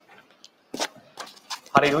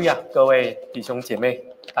哈利路亚，各位弟兄姐妹，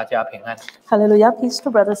大家平安。 Hallelujah, peace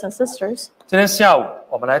to brothers and sisters. 今天下午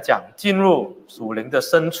我们来讲进入属灵的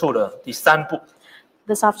深处的第三步。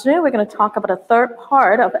 This afternoon, we're going to talk about the third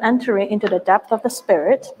part of entering into the depth of the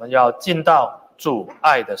Spirit. 我们要进到主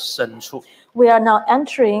爱的深处。 We are now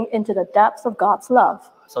entering into the depths of God's love.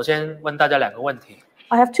 首先问大家两个问题。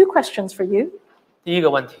 I have two questions for you. 第一个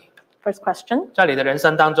问题， First question, 在你的人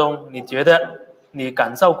生当中，你觉得你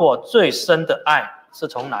感受过最深的爱是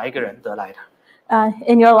从哪一个人得来的？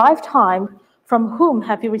 in your lifetime, from whom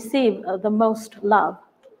have you received the most love?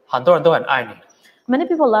 很多人都很爱你， Many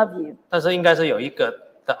people love you, 但是应该是有一个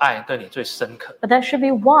的爱对你最深刻。 but there should be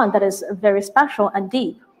one that is very special and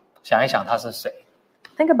deep. 想一想他是谁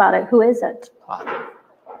Think about it. Who is it? 啊？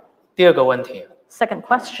第二个问题 Second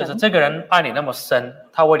就是 question, 这个人爱你那么深，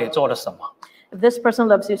他为你做了什么 if this person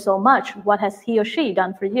loves you so much, what has he or she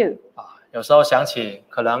done for you? 啊？有时候想起，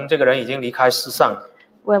可能这个人已经离开世上，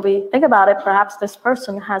 When we think about it, perhaps this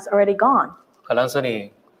person has already gone. 可能是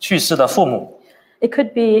你去世的父母， It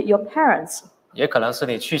could be your parents. 也可能是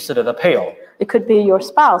你去世了的配偶。 It could be your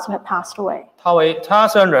spouse who had passed away. 他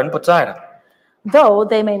虽然人不在了， Though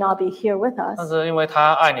they may not be here with 但 us, 是因为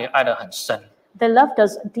他爱你爱得很深， they loved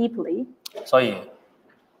us deeply, 所以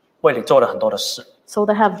为你做了很多的事。 so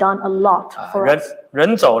they have done a lot for 人 us.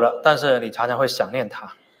 人走了，但是你常常会想念他。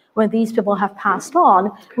 When these people have passed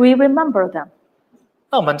on, we remember them.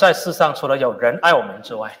 那我们在世上除了有人爱我们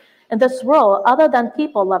之外， In this world, other than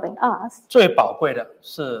people loving us, 最宝贵的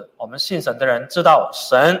是我们信神的人知道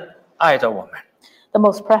神爱着我们。 the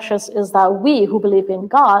most precious is that we who believe in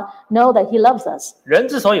God know that He loves us. 人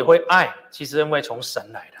之所以会爱，其实因为从神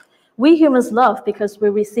来的， We humans love because we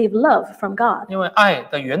receive love from God. 因为爱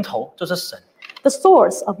的源头就是神， The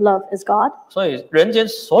source of love is God. 所以人间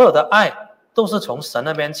所有的爱都是从神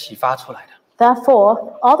那边启发出来的。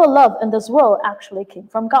 Therefore, all the love in this world actually came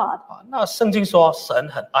from God. 那圣经说神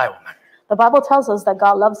很爱我们， The Bible tells us that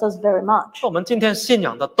God loves us very much. 我们今天信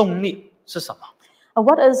仰的动力是什么？ And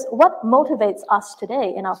what motivates us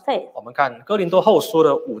today in our faith? 我们看哥林多后书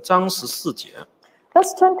的5章14节。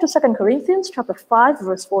 Let's turn to 2 Corinthians chapter 5,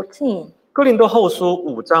 verse 14. 哥林多后书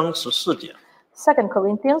5章14节。 2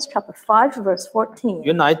 Corinthians chapter 5, verse 14.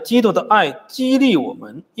 原来基督的爱激励我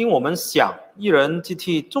们，因我们想一人既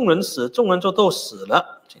替众人死，众人就都死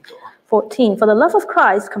了。请读。 14. For the love of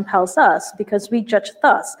Christ compels us, because we judge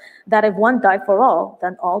thus, that if one died for all,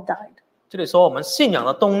 then all died. 这里说我们信仰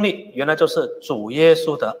的动力，原来就是主耶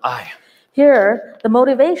稣的爱。 Here, the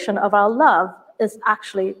motivation of our love is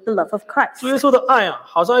actually the love of Christ. 主耶稣的爱啊，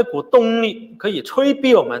好像一股动力，可以催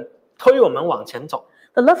逼我们，推我们往前走。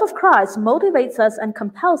 The love of Christ motivates us and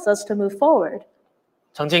compels us to move forward.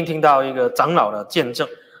 曾经听到一个长老的见证，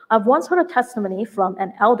 I've once heard a testimony from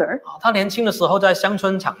an elder, 他年轻的时候在乡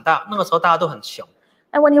村长大，那个时候大家都很穷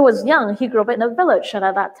and when he was young, he grew up in a village, and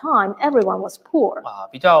at that time, everyone was poor. 啊，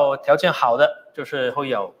比较条件好的就是会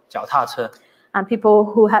有脚踏车 And people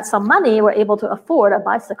who had some money were able to afford a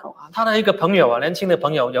bicycle. 啊。他的一个朋友啊，年轻的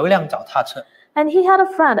朋友有一辆脚踏车 And he had a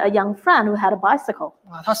friend, a young friend, who had a bicycle.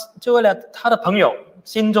 啊，他就为了他的朋友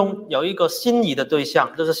心中有一个心仪的对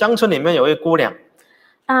象，就是乡村里面有一个姑娘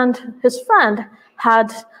And his friend had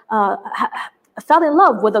fell in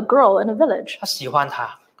love with a girl in a village, 他喜欢她，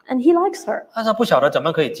 and he likes her, 但是不晓得怎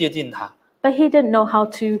么可以接近她。 but he didn't know how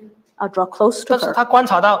to draw close to 但是 her. 他观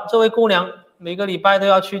察到这位姑娘每个礼拜都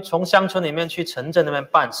要去从乡村里面去城镇那边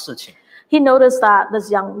办事情。 He noticed that this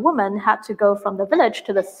young woman had to go from the village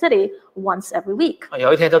to the city once every week.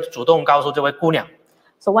 有一天就主动告诉这位姑娘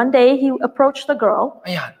So one day he approached the girl.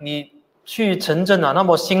 哎呀，你去城镇啊那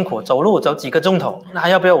么辛苦，走路走几个钟头，那还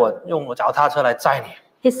要不要我用我脚踏车来载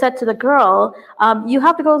你？ He said to the girl, you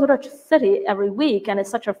have to go to the city every week, and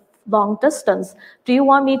it's such a long distance. Do you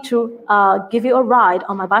want me to give you a ride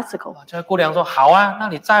on my bicycle? 这位姑娘说好啊，那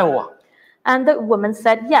你载我。 And the woman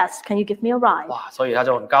said, yes, can you give me a ride? 哇，所以他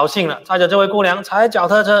就很高兴了，载着这位姑娘踩脚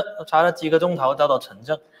踏车，踩了几个钟头到城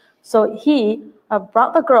镇。 So he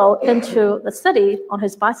brought the girl into the city on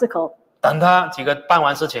his bicycle. 等他办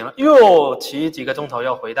完事情了，又骑几个钟头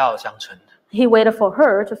又回到乡村。 He waited for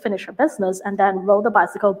her to finish her business and then rode the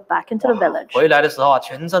bicycle back into the village. 回来的时候啊，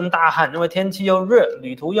全身大汗，因为天气又热，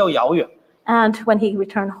旅途又遥远。 And when he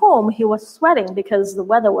returned home, he was sweating because the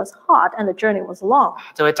weather was hot and the journey was long.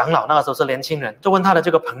 这位长老那个时候是年轻人，就问他的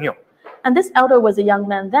这个朋友 And this elder was a young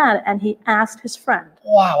man then, and he asked his friend,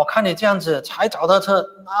 哇，我看你这样子踩脚踏车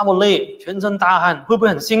那么累，全身大汗，会不会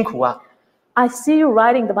很辛苦啊？ I see you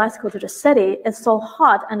riding the bicycle to the city. It's so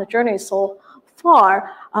hot and the journey is so far.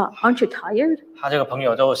 Aren't you tired? 他这个朋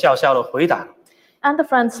友就笑笑的回答， And the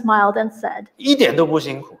friend smiled and said, 一点都不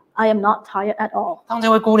辛苦。I am not tired at all. 当这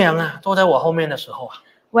位姑娘啊坐在我后面的时候啊，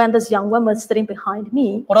 When this young woman was sitting behind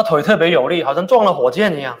me, 我的腿特别有力，好像撞了火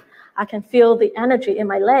箭一样。 I can feel the energy in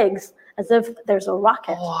my legs as if there's a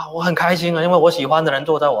rocket. 哇，我很开心啊，因为我喜欢的人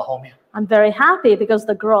坐在我后面。 I'm very happy because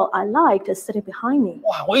the girl I liked is sitting behind me.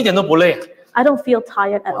 哇，我一点都不累， I don't feel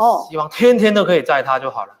tired at 我 all. 希望天天都可以载她就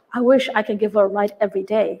好了。 I wish I can give her a ride every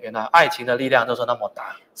day. 原来爱情的力量就是那么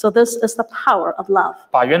大， So this is the power of love.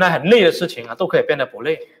 把原来很累的事情啊都可以变得不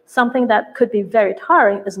累。 Something that could be very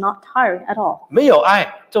tiring is not tiring at all. 没有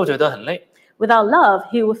爱就觉得很累， Without love,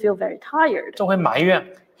 he would feel very tired. 就会埋怨，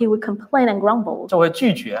 He would complain and grumble, 就会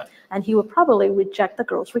拒绝。 and he would probably reject the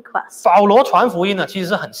girl's request. 保罗传福音呢，其实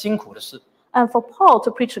是很辛苦的事， And for Paul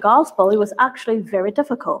to preach the gospel, it was actually very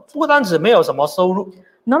difficult. 不单止没有什么收入，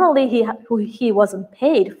 Not only he wasn't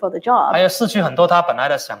paid for the 还 job, 要失去很多他本来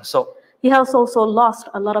的享受， he has also lost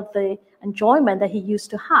a lot of the enjoyment that he used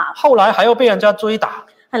to have. 后来还要被人家追打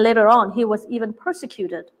And later on, he was even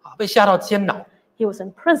persecuted. 啊，被下到监牢， He was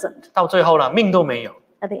imprisoned. 到最后呢，命都没有。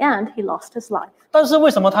 At the end, he lost his life. 但是为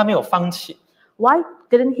什么他没有放弃？ Why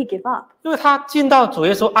didn't he give up? 因为他进到主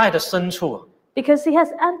耶稣爱的深处， Because he has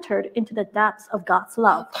entered into the depths of God's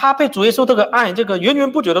love. 他被主耶稣这个爱这个源源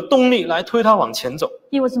不绝的动力来推他往前走。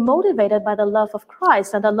 He was motivated by the love of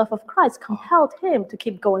Christ, and the love of Christ compelled him to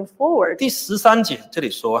keep going forward. 第13节这里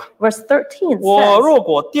说， Verse 13我 says, 若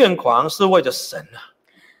果癫狂，是为着神啊。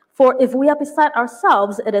 For if we are beside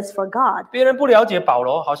ourselves, it is for God. 别人不了解保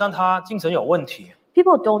罗，好像他精神有问题，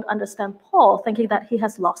 People don't understand Paul, thinking that he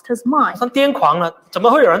has lost his 好 mind. 像癫狂了，怎么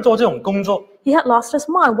会有人做这种工作？ He had lost his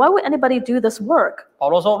mind. Why would anybody do this work? 保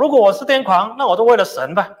罗说，如果我是癫狂，那我就为了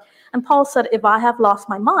神吧。 And Paul said, If I have lost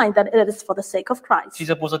my mind, then it is for the sake of 其 Christ.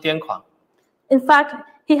 实不是癫狂， In fact,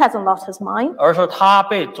 he hasn't lost his mind. 而是他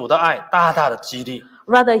被主的爱大大的激励，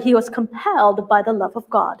 Rather, he was compelled by the love of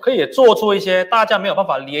God. 可以做出一些大家没有办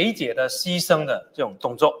法理解的牺牲的这种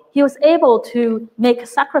动作。 He was able to make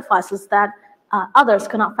sacrifices that others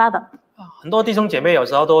could not fathom. 很多弟兄姐妹有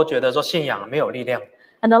时候都觉得说信仰没有力量，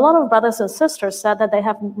 And a lot of brothers and sisters said that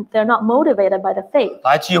they're not motivated by the faith.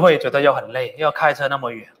 来聚会觉得又很累，又要开车那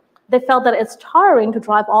么远， They felt that it's tiring to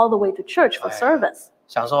drive all the way to church for service.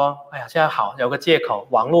 想说，哎呀，现在好有个借口，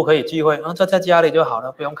网络可以聚会，就在家里就好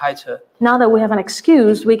了，不用开车。 Now that we have an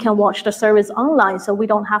excuse, we can watch the service online so we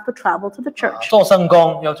don't have to travel to the church. 做圣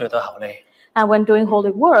工又觉得好累， And when doing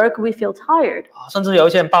holy work, we feel tired. 甚至有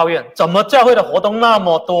一些人抱怨，怎么教会的活动那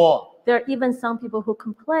么多， There are even some people who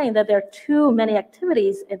complain that there are too many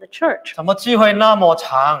activities in the church. 怎么聚会那么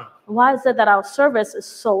长？ Why is it that our service is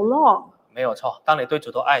so long? 没有错，当你对主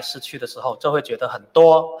的爱失去的时候，就会觉得很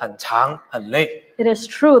多、很长、很累。 It is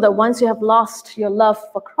true that once you have lost your love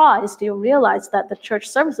for Christ, you realize that the church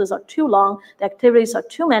services are too long, the activities are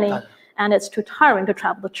too many, and it's too tiring to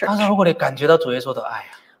travel to 但 church. 是如果你感觉到主耶稣的爱，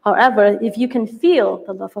 However, if you can feel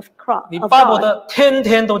the love of 你 God, 巴不得天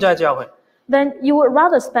天都在教会， then you would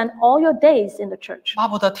rather spend all your days in the church. 巴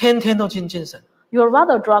不得天天都亲近神。 You would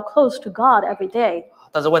rather draw close to God every day.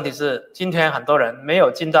 但是问题是，今天很多人没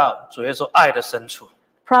有进到主耶稣爱的深处。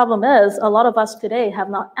 Problem is, a lot of us today have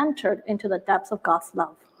not entered into the depths of God's love.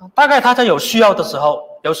 大概他在有需要的时候，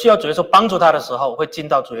有需要主耶稣帮助他的时候，会进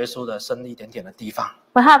到主耶稣的深一点点的地方。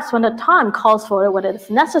 Perhaps when the time calls for it, when it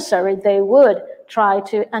is necessary, they would try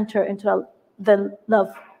to enter into the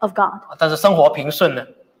love of God. 但是生活平顺呢，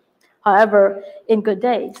 However, in good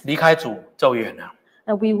days, 离开主就远了。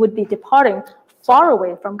 and we would be departing far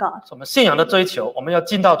away from God. 我们信仰的追求，我们要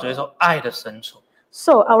进到主耶稣爱的深处。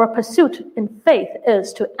 So our pursuit in faith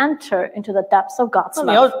is to enter into the depths of God's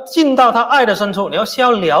那你要 love. 进到他爱的深处，你要先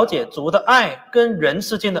要了解主的爱跟人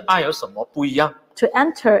之间的爱有什么不一样。 To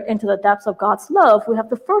enter into the depths of God's love, we have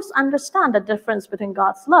to first understand the difference between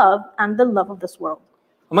God's love and the love of this world.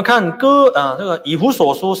 我们看这个以弗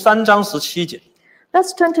所书3章17节，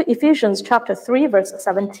 Let's turn to Ephesians chapter 3, verse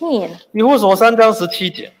 17. 以弗所3章17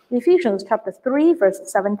节。 Ephesians chapter 3, verse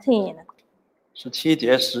 17. 17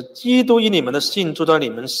节，使基督因你们的信住在你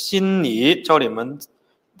们心里，叫你们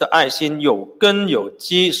的爱心有根有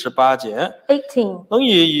基。18节， 18. 能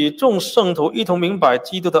以众圣徒一同明白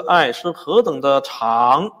基督的爱是何等的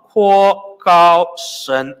长阔高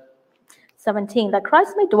深。 17. That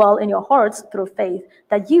Christ may dwell in your hearts through faith,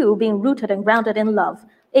 that you, being rooted and grounded in love.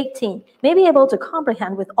 18. May be able to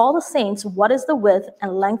comprehend with all the saints what is the width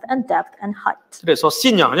and length and depth and height. 这里说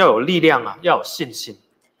信仰要有力量啊，要有信心。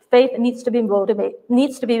 Faith needs to be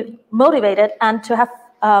motivated and to have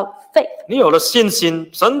faith. 你有了信心，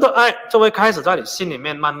神的爱就会开始在你心里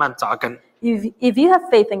面慢慢扎根。 If you have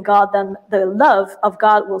faith in God, then the love of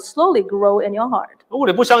God will slowly grow in your heart. 如果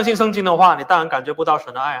你不相信圣经的话，你当然感觉不到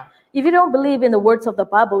神的爱啊。If you don't believe in the words of the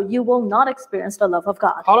Bible, you will not experience the love of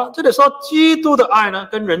God. 好了，这里说基督的爱呢，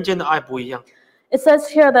跟人间的爱不一样， It says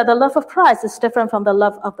here that the love of Christ is different from the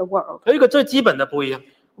love of the world. 有一个最基本的不一样，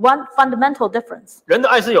 One fundamental difference. 人的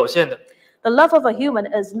爱是有限的， The love of a human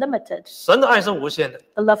is limited. 神的爱是无限的。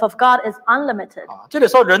 The love of God is unlimited. 这里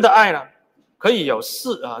说人的爱呢，可以有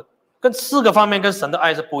跟4个方面跟神的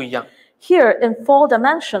爱是不一样。 Here, in 4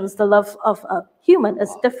 dimensions, the love of a human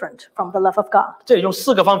is different from the love of God. 这里用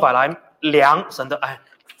4个方法来量神的爱。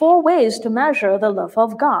 4 ways to measure the love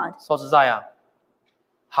of God. 说实在啊，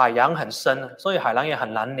海洋很深，所以海洋也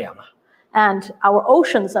很难量啊。 And our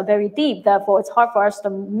oceans are very deep, therefore it's hard for us to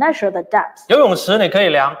measure the depth. 游泳池你可以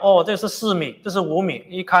量，哦，这是4米，这是5米，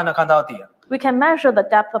一看呢看到底了。 We can measure the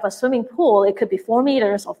depth of a swimming pool. It could be 4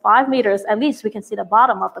 meters or 5 meters. At least we can see the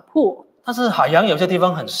bottom of the pool. 但是海洋有些地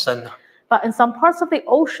方很深啊， But in some parts of the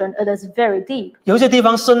ocean, it is very deep. 有些地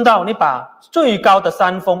方深到你把最高的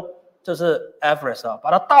山峰，就是 Everest 啊，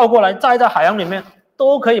把它倒过来栽在海洋里面，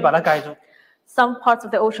都可以把它盖住。 Some parts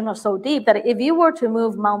of the ocean are so deep that if you were to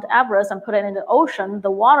move Mount Everest and put it in the ocean, the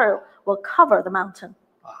water will cover the mountain.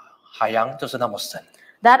 海洋就是那么深。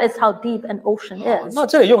 That is how deep an ocean is. 那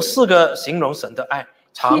这里用4个形容神的爱：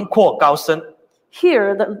长阔高深。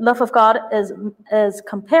 Here, the love of God is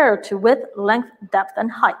compared to width, length, depth,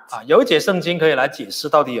 and height. 有一节圣经可以来解释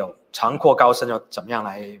到底有长阔高深要怎么样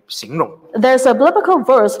来形容。 There's a biblical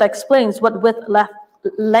verse that explains what width,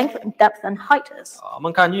 length, depth, and height is. 我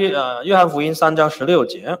们看约翰福音3章16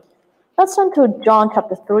节。 Let's turn to John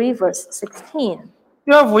chapter 3, verse 16.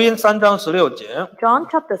 约翰福音3章16节， John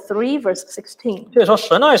chapter 3, verse 16. 这里说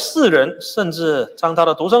神爱世人，甚至将他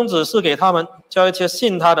的独生子赐给他们，叫一切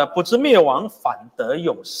信他的不至灭亡，反得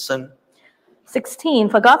永生。 16.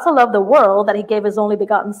 For God so loved the world that he gave his only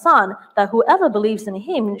begotten Son, that whoever believes in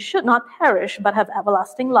him should not perish but have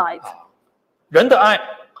everlasting life. 人的爱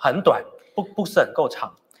很短，不是很够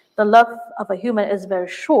长。 The love of a human is very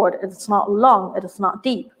short. It is not long. It is not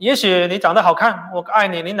deep. 也许你长得好看，我爱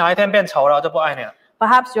你，你哪一天变丑了，我就不爱你了。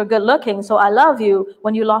 Perhaps you're good looking, so I love you.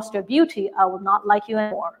 When you lost your beauty, I will not like you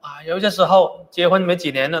anymore. 有些时候结婚没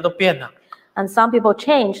几年了，都变了。 And some people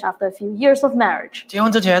change after a few years of marriage. 结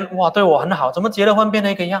婚之前，哇，对我很好，怎么结了婚变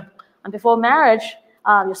了一个样？ And before marriage,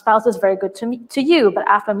 your spouse is very good to you, but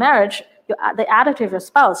after marriage, the attitude of your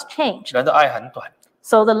spouse changed. 人的爱很短，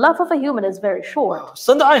 So the love of a human is very short.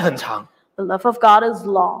 神的爱很长， The love of God is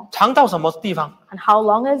long. 长到什么地方？ And how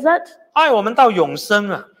long is it? 爱我们到永生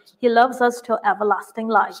啊！ He loves us till everlasting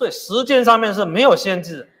life. 所以时间上面是没有限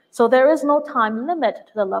制。 So there is no time limit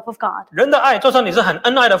to the love of God. 人的爱，就算你是很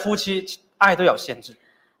恩爱的夫妻，爱都有限制。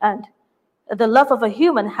 And the love of a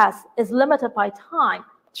human is limited by time.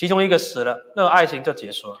 其中一个死了，那个爱情就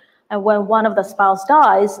结束了。 And when one of the spouse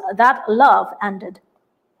dies, that love ended.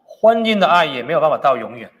 婚姻的爱也没有办法到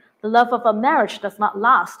永远， The love of a marriage does not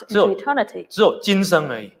last into eternity. 只有今生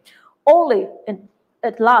而已。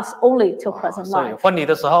 It lasts only till present 所以 life. 婚礼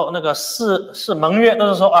的时候，那个是盟约，都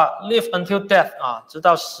是说live until death 直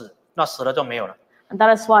到死，那死了就没有了。 And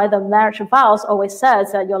that is why the marriage vows always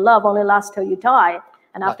says that your love only lasts till you die.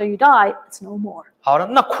 And after you die, it's no more. 好了，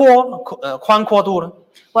那宽阔度呢？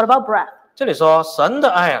 What about breadth? 这里说神的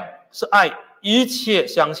爱是爱一切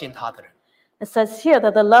相信他的人。 It says here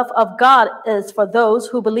that the love of God is for those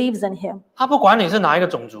who believes in him. 他不管你是哪一个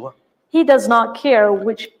种族啊， He does not care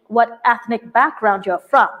what ethnic background you're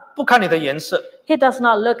from. 不看你的颜色。 He does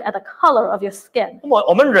not look at the color of your skin.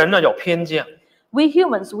 我们人呢有偏见， We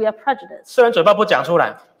humans, we are prejudiced. 虽然嘴巴不讲出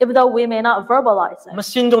来， Even though we may not verbalize 我 it, 们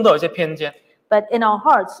心中都有一些偏见。 but in our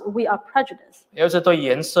hearts, we are prejudiced. 尤其是对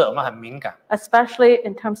颜色，我们很敏感 Especially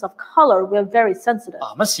in terms of color, we are very sensitive.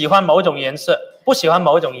 我们喜欢某一种颜色，不喜欢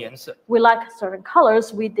某一种颜色。 We like certain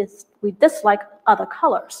colors, we dislike other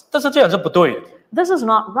colors. 但是这样是不对的。 This is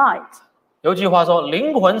not right. 有一句话说，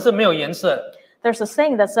灵魂是没有颜色的， There's a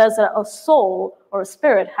saying that says that a soul or a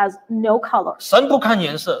spirit has no color. 神不看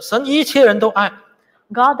颜色，神一切人都爱。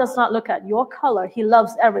 God does not look at your color, he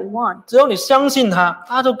loves everyone. 只有你相信他，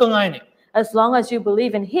他就更爱你。 As long as you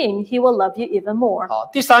believe in him, he will love you even more.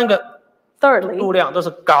 第三个 Thirdly, 度量就是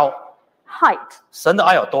高， height. 神的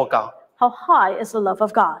爱有多高？ How high is the love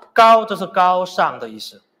of God? 高就是高尚的意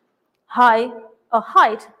思，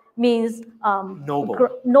 Height means Noble.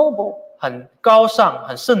 noble, 很高尚、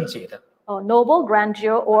很圣洁的。 or noble,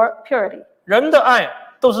 grandeur, or purity. 人的爱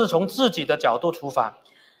都是从自己的角度出发。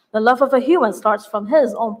 The love of a human starts from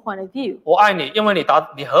his own point of view. 我爱你，因为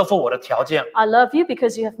你合乎我的条件， I love you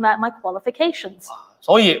because you have met my qualifications.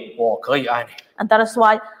 所以我可以爱你。 And that is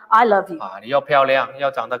why I love you. 你要漂亮，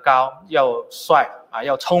要长得高，要帅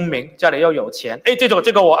要聪明，家里要有钱。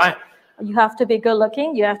这个我爱。You have to be good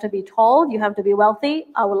looking, you have to be tall, you have to be wealthy.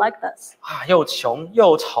 I would like this. 啊，又穷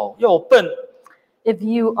又丑又笨， If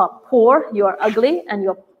you are poor, you are ugly, and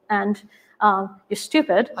you're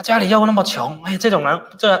stupid, 啊，家里又那么穷，哎，这种人，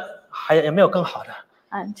这还有没有更好的？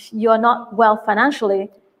 and you are not well financially,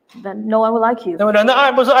 then no one will like you. 因为人的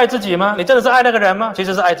爱不是爱自己吗？你真的是爱那个人吗？其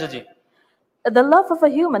实是爱自己。 The love of a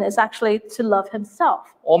human is actually to love himself.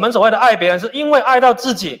 我们所谓的爱别人，是因为爱到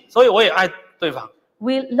自己，所以我也爱对方。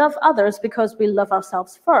 We love others because we love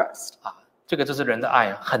ourselves first. 啊，这个就是人的爱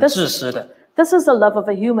啊，很自私的。 This is the love of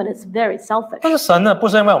a human. It's very 但 selfish. 是神呢，不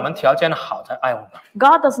是因为我们条件好才爱我们，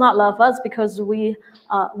 God does not love us because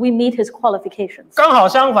we meet his qualifications. 刚好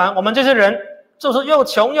相反，我们这些人就是又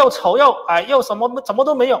穷又丑又矮又什么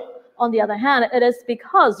都没有。 On the other hand, it is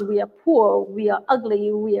because we are poor, we are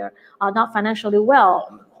ugly, we are not financially well.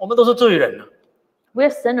 我们都是罪人啊， We're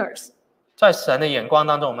sinners. 在神的眼光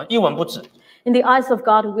当中，我们一文不值。 In the eyes of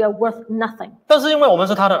God, we are worth nothing. 但是因为我们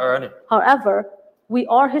是他的儿女， However, we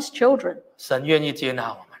are his children. 神愿意接纳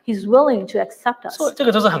我们， He's willing to accept us. 所以这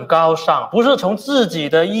个就是很高尚，不是从自己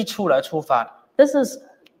的益处来出发的。 This is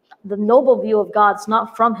the noble view of God. It's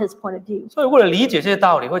not from his point of view. 所以为了理解这些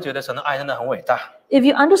道理，会觉得神的爱真的很伟大。 If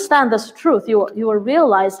you understand this truth, you will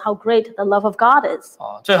realize how great the love of God is.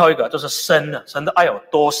 哦，最后一个就是深了，神的爱有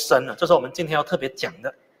多深呢？这是我们今天要特别讲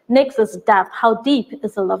的。 Next is depth. How deep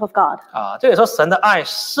is the love of God? 啊，这里说神的爱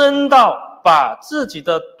深到把自己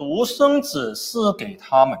的独生子赐给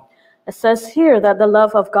他们。 It says here that the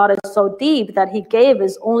love of God is so deep that he gave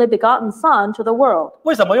his only begotten Son to the world.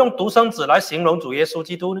 为什么用独生子来形容主耶稣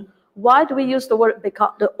基督呢？ Why do we use the word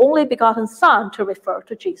the only begotten Son to refer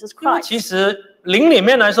to Jesus 因为 Christ? 其实灵里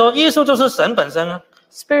面来说，耶稣就是神本身啊。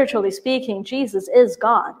 Spiritually speaking, Jesus is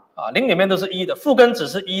God. 啊，灵里面都是一的，父跟子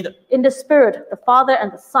是一的。 In the Spirit, the Father and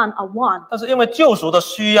the Son are one. 但是因为救赎的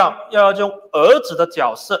需要，要用儿子的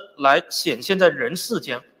角色来显现在人世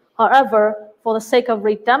间。 However, for the sake of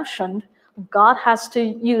redemption, God has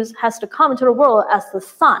to come into the world as the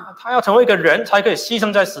Son. 他要成为一个人，才可以牺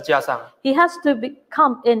牲在十字架上。 He has to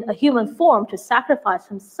become in a human form to sacrifice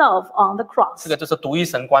himself on the 这 cross. 个就是独一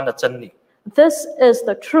神观的真理 This is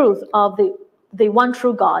the truth of the one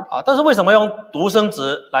true God. 啊！但是为什么用独生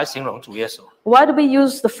子来形容主耶稣？ Why do we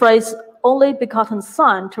use the phrase only begotten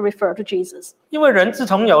Son to refer to Jesus? 因为人自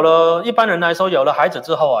从一般人来说有了孩子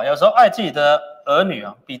之后啊，有时候爱自己的儿女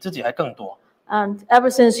啊，比自己还更多。 And ever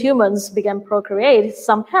since humans began procreate,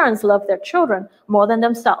 some parents love their children more than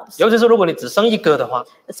themselves, 尤其是如果你只生一个的话，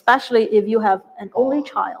 especially if you have an only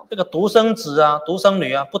child. 这个独生子啊、独生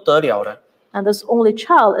女啊，不得了的 And this only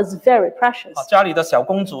child is very precious. 啊！家里的小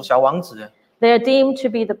公主、小王子， They are deemed to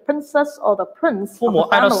be the princess or the prince 父 of 母 the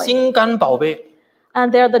爱到 family. 心肝宝贝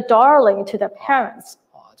And they are the darling to their parents.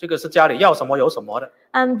 啊！这个是家里要什么有什么的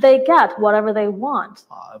And they get whatever they want.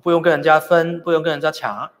 啊，不用跟人家分，不用跟人家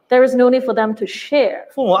抢。 There is no need for them to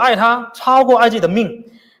share. 父母爱他超过爱自己的命，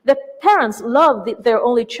 The parents love their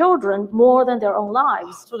only children more than their own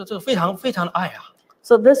lives. 这个非常非常的爱啊！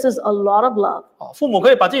 So this is a lot of love. 哦，父母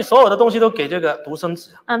可以把自己所有的东西都给这个独生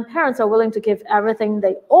子， And parents are willing to give everything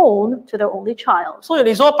they own to their only child. 所以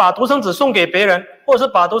你说把独生子送给别人，或者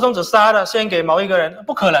是把独生子杀了献给某一个人，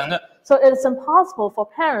不可能的。 So it is impossible for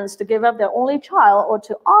parents to give up their only child or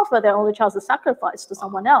to offer their only child as a sacrifice to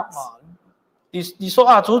someone else. 你说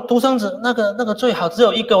啊，独生子那个最好只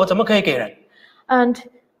有一个，我怎么可以给人？ And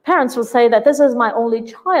parents will say that this is my only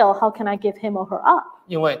child, how can I give him or her up?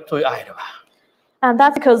 因为最爱的吧。 And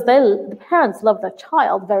that's because the parents love the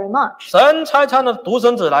child very much. 神差他的独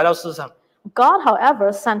生子来到世上， God,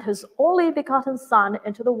 however, sent his only begotten Son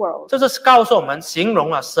into the world. 这是告诉我们，形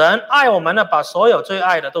容啊，神爱我们呢，把所有最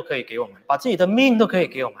爱的都可以给我们，把自己的命都可以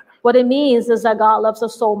给我们。 What it means is that God loves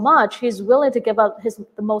us so much, he's willing to give up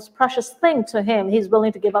the most precious thing to him. He's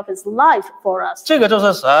willing to give up his life for us. 这个就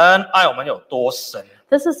是神爱我们有多深，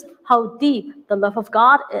 This is how deep the love of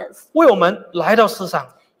God is. 为我们来到世上，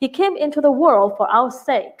 He came into the world for our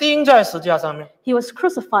sake. 钉在十字架上面。 He was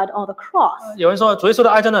crucified on the cross. 有人说，主耶稣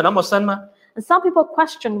的爱真的那么深吗？ And some people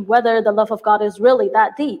question whether the love of God is really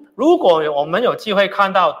that deep. 如果我们有机会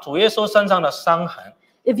看到主耶稣身上的伤痕，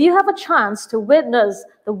 If you have a chance to witness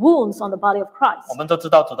the wounds on the body of 我 Christ, 们都知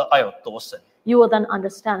道主的爱有多深。 you will then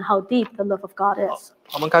understand how deep the love of God is.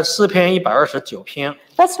 我们看诗篇129篇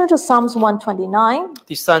Let's turn to Psalms 129,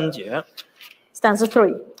 第3节， stanza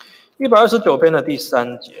 3. 129篇的第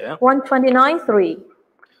3节， 129, 3.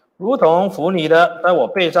 如同扶泥的在我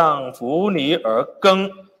背上扶泥而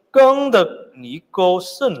耕的泥沟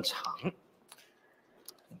甚长。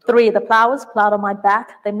 3. The plows plowed on my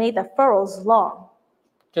back, they made their furrows long.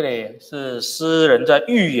 这里是诗人在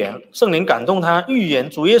预言，圣灵感动他预言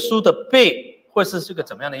主耶稣的背会是这个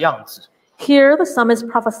怎么样的样子。Here the psalmist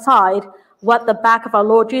prophesied what the back of our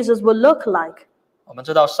Lord Jesus would look like. 我们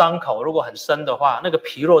知道伤口如果很深的话，那个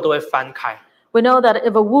皮肉都会翻开。 We know that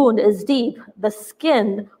if a wound is deep, the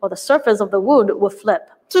skin or the surface of the wound will flip.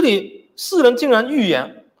 这里诗人竟然预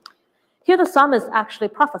言， Here the psalmist actually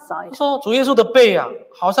prophesied. 说主耶稣的背啊，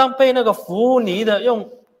好像被那个浮泥的用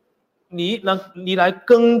泥来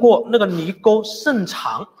耕过，那个泥沟甚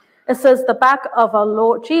长。 It says the back of our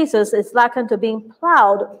Lord Jesus is likened to being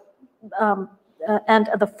plowed, and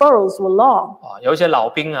the furrows were long. 有一些老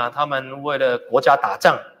兵啊，他们为了国家打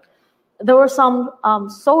仗， There were some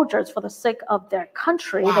soldiers for the sake of their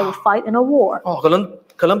country. They would fight in a war.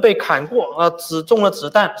 可能被砍过啊，只中了子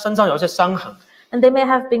弹，身上有一些伤痕。 And they may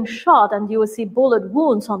have been shot, and you will see bullet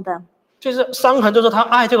wounds on them. 就是伤痕，就是他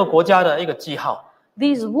爱这个国家的一个记号。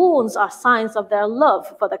 These wounds are signs of their love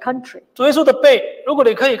for the country. 主耶稣的背，如果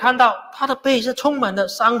你可以看到他的背是充满了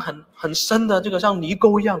伤痕，很深的，这个像泥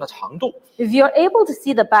沟一样的长度。 If you're able to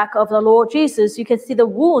see the back of the Lord Jesus, you can see the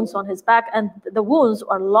wounds on his back, and the wounds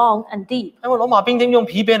are long and deep. 因为罗马兵丁用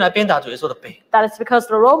皮鞭来鞭打主耶稣的背， That is because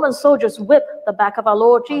the Roman soldiers whipped the back of our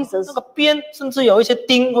Lord Jesus, 那个鞭甚至有一些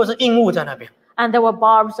钉或者是硬物在那边， and there were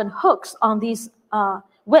barbs and hooks on these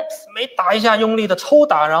whips. 每打一下用力的抽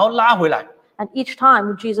打，然后拉回来。 And each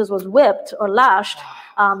time Jesus was whipped or lashed,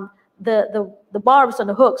 the barbs and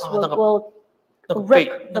the hooks will 那个背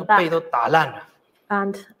rip 那 the 个背 back. 都打烂了。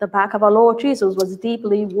 And the back of our Lord Jesus was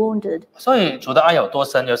deeply wounded. 所以主的爱有多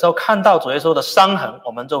深，有时候看到主耶稣的伤痕，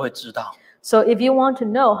我们就会知道。 So if you want to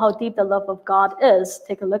know how deep the love of God is,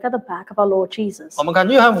 take a look at the back of our Lord Jesus. 我们看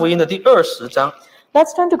约翰福音的第20章，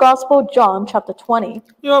 Let's turn to Gospel John chapter 20.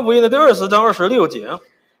 约翰福音的第20章26节，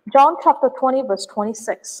 John chapter 20 verse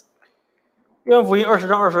 26. 约翰福音20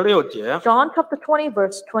章26节， John chapter 20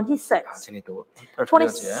 verse 26. 请你读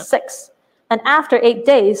26节。 26. And after 8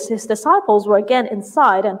 days, his disciples were again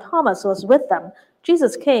inside, and Thomas was with them.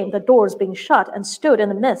 Jesus came, the doors being shut, and stood in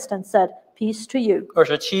the midst and said, Peace to you.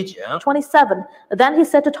 27节， 27. Then he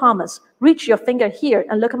said to Thomas, Reach your finger here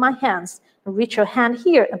and look at my hands, and reach your hand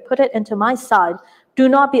here and put it into my side. Do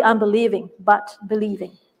not be unbelieving, but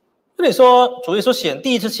believing. 这里说主耶稣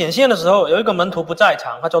第一次显现的时候，有一个门徒不在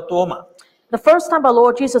场，他叫多马。 The first time our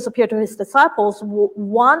Lord Jesus appeared to his disciples,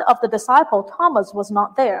 one of the disciples, Thomas, was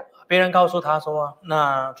not there. 别人告诉他说，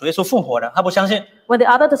那主耶稣复活了，他不相信 When the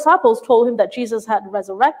other disciples told him that Jesus had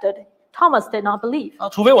resurrected, Thomas did not believe. 啊，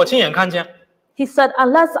除非我亲眼看见， He said,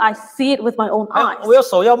 Unless I see it with my own 哎 eyes, 我要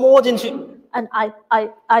手要摸进去， and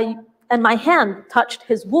and my hand touched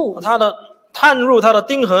his wounds, 他的探入他的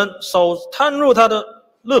钉痕，手探入他的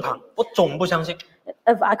肋旁，我总不相信。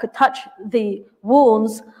 if I could touch the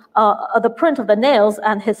wounds, the print of the nails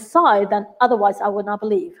and his side, then otherwise I would not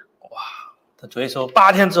believe. 哇，这主耶稣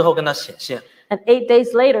8天之后跟他显现， And 8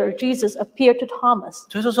 days later, Jesus appeared to Thomas.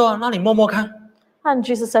 主耶稣说，那你摸摸看， And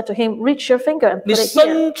Jesus said to him, Reach your finger and 你 put it here.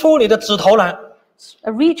 伸出你的指头来。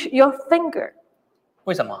 Reach your finger.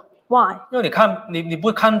 为什么？ Why? 因为你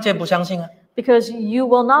不看见不相信啊， Because you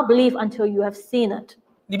will not believe until you have seen it.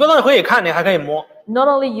 你不但可以看，你还可以摸。 Not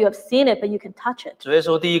only you have seen it, but you can touch it. 主耶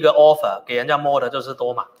稣第一个 offer 给人家摸的就是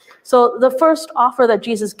多马， So the first offer that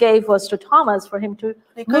Jesus gave was to Thomas for him to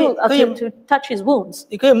touch his wounds.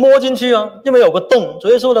 你可以摸进去哦，因为有个洞，主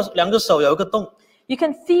耶稣的2只手有一个洞， You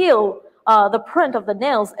can feel the print of the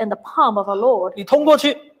nails in the palm of our Lord. 你通过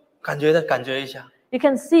去，感觉一下。 You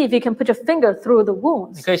can see if you can put your finger through the 你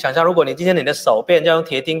wounds. 可以想象，如果你今天你的手被人家用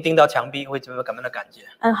铁钉钉到墙壁，会有什么样的感觉？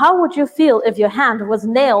 And how would you feel if your hand was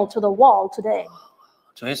nailed to the wall today?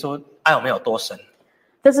 主耶稣爱我们有多深，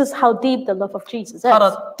 This is how deep the love of Jesus 他 is.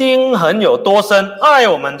 的钉痕有多深，爱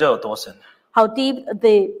我们就有多深。 How deep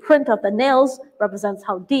the print of the nails represents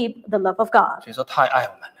how deep the love of God. 所以说太爱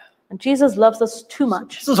我们了。 And Jesus loves us too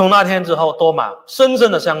much. 自从那天之后，多马深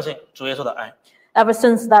深的相信主耶稣的爱， Ever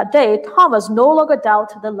since that day, Thomas no longer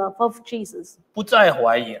doubted the love of Jesus. 不再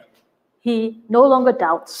怀疑了， He no longer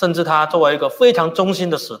doubts. 甚至他作为一个非常忠心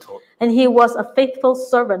的使徒， And he was a faithful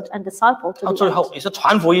servant and disciple 到 to 最 the 后 end. 也是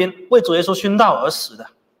传福音，为主耶稣殉道而死的。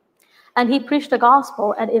 And he preached the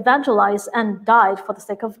gospel and evangelized and died for the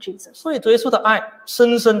sake of Jesus. 所以主耶稣的爱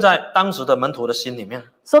深深在当时的门徒的心里面，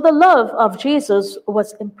 So the love of Jesus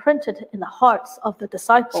was imprinted in the hearts of the 甚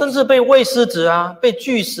disciples. 至被喂狮子啊、被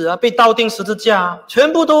锯死啊、被刀钉十字架啊，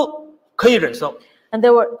全部都可以忍受。 And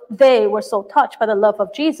they were so touched by the love of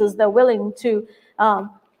Jesus, they're willing to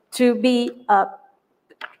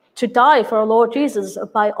die for our Lord Jesus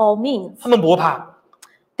by all means. 他们不怕，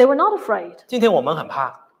 They were not afraid. 今天我们很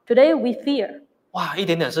怕， Today we fear. 哇，一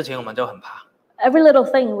点点事情我们就很怕， Every little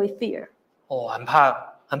thing we fear.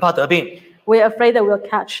 很怕得病， We're afraid that we'll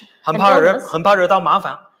catch 很 an 怕 illness. 很怕惹到麻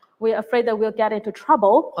烦， We are afraid that we'll get into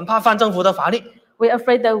trouble. 很怕犯政府的法律， We are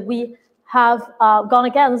afraid that we have gone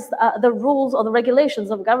against the rules or the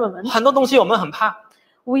regulations of government. 很多东西我们很怕，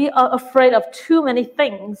 We are afraid of too many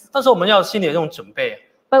things. 但是我们要心里有这种准备，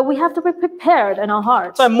 But we have to be prepared in our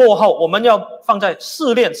hearts. 在末后我们要放在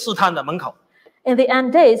试炼试探的门口， In the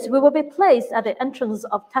end days, we will be placed at the entrance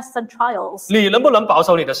of tests and trials. 你能不能保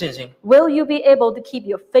守你的信心？ Will you be able to keep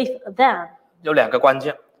your faith then? 有2个关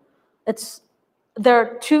键， There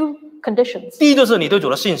are 2 conditions. 第一就是你对主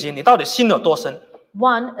的信心，你到底信有多深；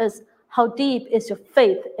 One is how deep is your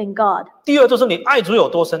faith in God. 第二就是你爱主有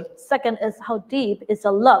多深。 Second is how deep is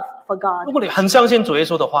your love for 如 God. 果你很相信主耶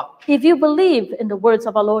稣的话， If you believe in the words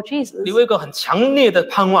of our Lord Jesus, 你有一个很强烈的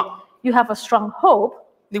盼望， you have a strong hope,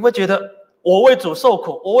 你会觉得我为主受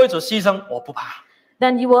苦，我为主牺牲，我不怕。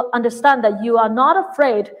 then you will understand that you are not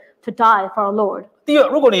afraid to die for our Lord. 第二，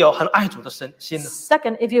如果你有很爱主的心呢，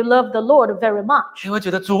 Second, if you love the Lord very much, 你会觉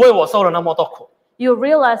得主为我受了那么多苦， you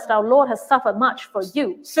realize that our Lord has suffered much for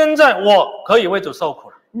you. 现在我可以为主受苦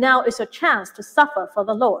了， Now is your chance to suffer for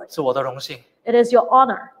the Lord. 是我的荣幸。 It is your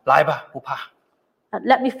honor. 来吧，不怕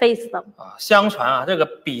Let me face them. 啊！相传啊，这个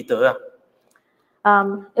彼得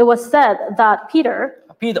啊， It was said that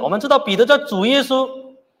Peter, 我们知道彼得在主耶稣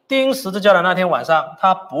钉十字架的那天晚上，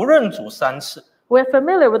他不认主3次。 we're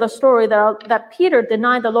familiar with the story that Peter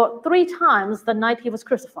denied the Lord 3 times the night he was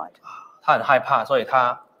crucified. 他很害怕，所以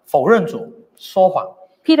他否认主，说谎。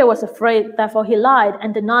 Peter was afraid, therefore he lied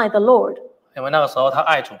and denied the Lord. 因为那个时候他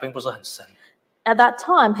爱主并不是很深， At that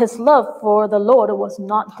time, his love for the Lord was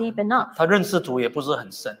not deep enough, 他认识主也不是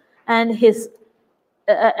很深。 and his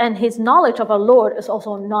knowledge of our Lord is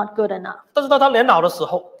also not good enough. 但是到他年老的时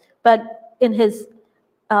候 But in his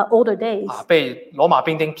older days, 啊，被罗马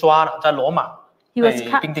兵丁抓了，在罗马 He was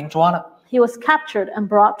被兵丁抓了 he was captured and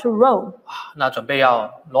brought to Rome. 啊，那准备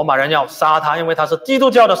要罗马人要杀他，因为他是基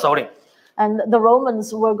督教的首领 And the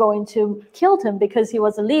Romans were going to kill him because he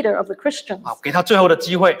was a leader of the Christians. 啊，给他最后的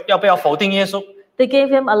机会，要不要否定耶稣？ They gave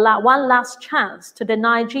him one last chance to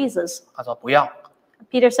deny Jesus. 他说不要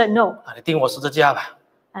Peter said no, 啊，你钉我十字架吧。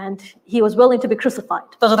 and he was willing to be crucified.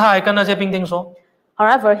 但是他还跟那些兵丁说，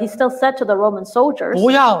 However, he still said to the Roman soldiers,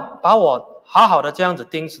 不要把我好好的这样子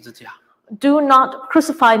钉十字架， do not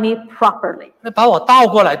crucify me properly. 那把我倒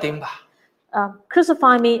过来钉吧。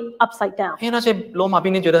 Crucify me upside down. 因为那些罗马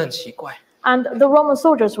兵丁觉得很奇怪， And the Roman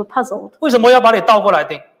soldiers were puzzled. 为什么要把你倒过来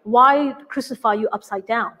钉？ Why crucify you upside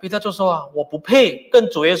down? 彼得就说啊，我不配跟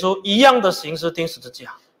主耶稣一样的形式钉十字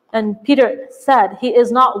架。 And Peter said he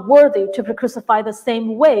is not worthy to be crucified the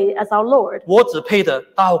same way as our Lord. 我只配得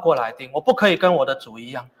倒过来钉，我不可以跟我的主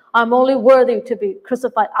一样。 I'm only worthy to be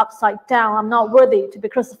crucified upside down. I'm not worthy to be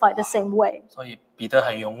crucified the same way. 所以彼得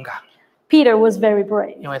很勇敢， Peter was very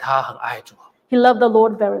brave. 因为他很爱主， He loved the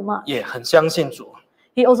Lord very much. 也很相信主。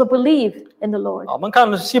 He also believed in the Lord. 好，我们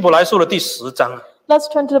看希伯来书的第10章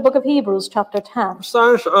Let's turn to the book of Hebrews, chapter 10,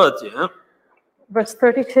 32节， verse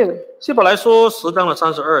 32. 希伯来书10章的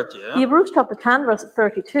32节。 Hebrews chapter 10, verse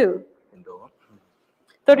 32. 请读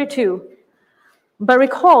 32. But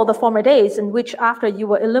recall the former days in which, after you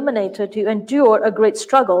were illuminated, you endured a great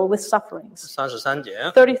struggle with sufferings. 33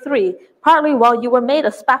节， 33. Partly while you were made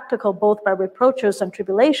a spectacle both by reproaches and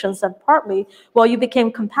tribulations, and partly while you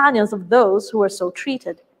became companions of those who were so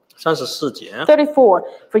treated. 34节， 34.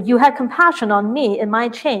 For you had compassion on me in my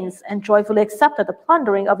chains, and joyfully accepted the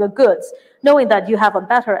plundering of your goods, knowing that you have a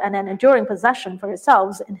better and an enduring possession for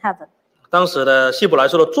yourselves in heaven. 当时的希伯来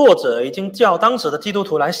书的作者已经叫当时的基督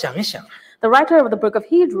徒来想一想， The writer of the book of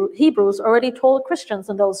Hebrews already told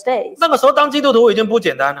Christians in those days. 那个时候当基督徒已经不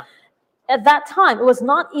简单了， At that time, it was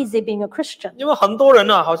not easy being a Christian, 因为很多人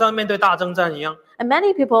呢，好像面对大征战一样。 and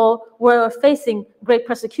many people were facing great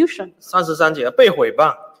persecution. 33节，被毁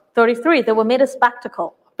谤， 33, they were made a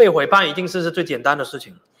spectacle. 被毁谤已经是最简单的事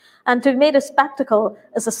情 And to be made a spectacle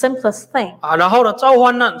is the simplest thing. 啊。然后呢，遭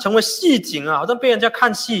患难成为戏景啊，好像被人家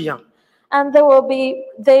看戏一样 And they were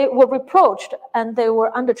reproached, and they were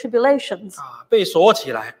under tribulations, 啊，被锁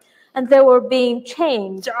起来， and they were being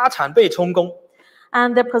chained, 家产被充公，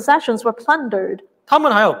 and their possessions were plundered. 他们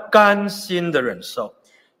还有甘心的忍受，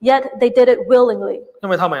 Yet they did it willingly 因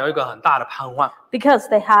为他们有一个很大的盼望， because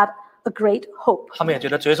they had a great hope. 他们也觉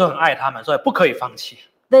得耶稣很爱他们，所以不可以放弃。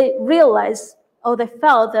 They realized, they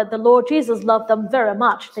felt that the Lord Jesus loved them very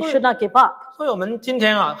much. They should not give up. 所以我们今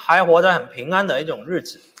天啊，还活在很平安的一种日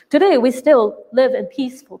子。 Today, we still live in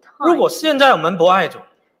peaceful 如果 times. 现在我们不爱主，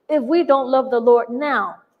 If we don't love the Lord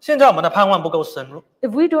now, 现在我们的盼望不够深入， if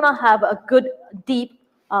we do not have a good, deep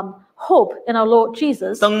hope in our Lord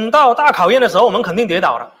Jesus, 等到大考验的时候，我们肯定跌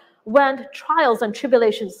倒了。When trials and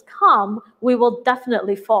tribulations come, we will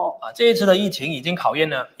definitely fall. 这一次的疫情已经考验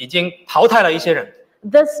了，已经淘汰了一些人。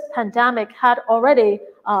This pandemic had already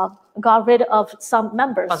got rid of some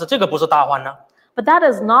members. 但是这个不是大患难。But that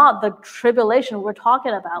is not the tribulation we're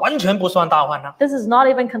talking about. 完全不算大患难。 This is not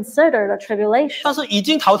even considered a tribulation. 但是已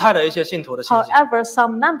经淘汰了一些信徒的信心。 However,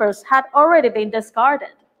 some members had already been discarded.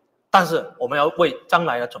 但是我们要为将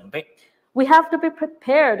来的准备。 We have to be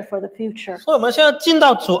prepared for the future. 所以我们现在进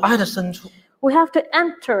到主爱的深处。 We have to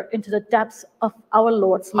enter into the depths of our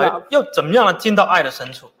Lord's love. 要怎么样的进到爱的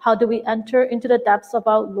深处？ How do we enter into the depths of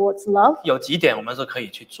our Lord's love? 有几点我们是可以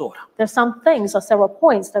去做的。 There's some things or several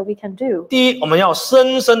points that we can do. 第一，我们要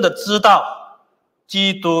深深的知道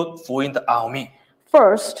基督福音的奥秘。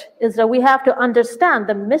 First is that we have to understand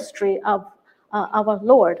the mystery of our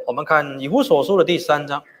Lord. 我们看以弗所书的第3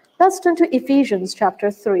章。 Let's turn to Ephesians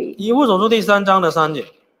chapter 3. 以弗所书第3章的3节。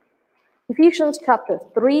 Ephesians chapter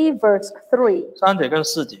 3, verse 3. 3节跟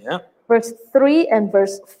4节。 Verse 3 and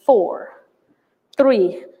verse 4.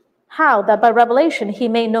 3. How that by revelation he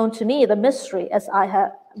made known to me the mystery, as I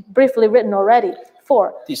have briefly written already.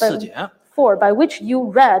 4. 第4节。 4. By which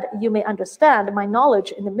you read, you may understand my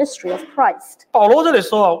knowledge in the mystery of Christ. 保罗这里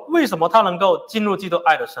说，为什么他能够进入基督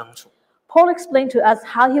爱的深处？ Paul explained to us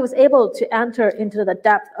how he was able to enter into the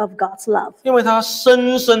depth of God's love. 因为他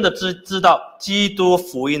深深的知道基督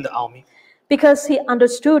福音的奥秘。 Because he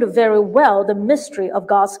understood very well the mystery of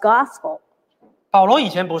God's gospel. 保罗以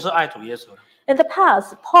前不是爱主耶稣的。 In the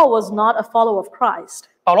past, Paul was not a follower of Christ.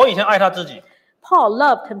 保罗以前爱他自己。 Paul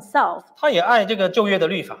loved himself. 他也爱这个旧约的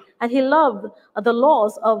律法。 And he loved the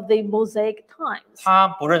laws of the Mosaic times. 他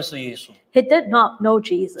不认识耶稣， He did not know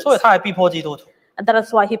Jesus. 所以他还逼迫基督徒。 And that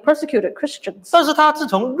is why he persecuted Christians. 但是他自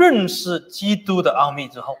从认识基督的奥秘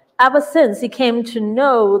之后， Ever since he came to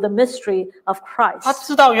know the mystery of 他 Christ,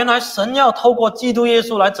 知道原来神要透过基督耶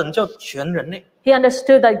稣来拯救全人类， he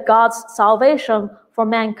understood that God's salvation for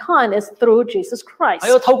mankind is through Jesus 还 Christ.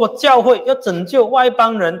 有透过教会要拯救外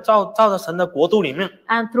邦人，照着神的国度里面。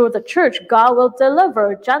 And through the church, God will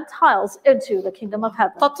deliver Gentiles into the kingdom of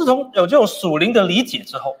heaven. 他自从有这种属灵的理解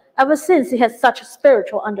之后， Ever since he had such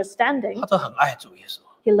spiritual understanding, 他就很爱主耶稣。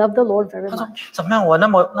 he loved the Lord very 他说 much. 怎么样，我那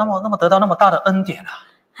么得到那么大的恩典啊？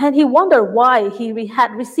 And he wondered why he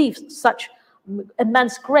had received such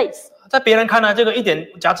immense grace. 在别人看来，这个一点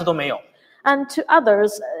价值都没有。 And to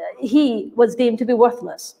others, he was deemed to be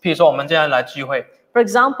worthless. 譬如说，我们这样来聚会， For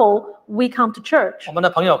example, we come to church. 我们的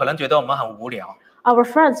朋友可能觉得我们很无聊。 Our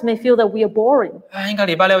friends may feel that we are boring. 应该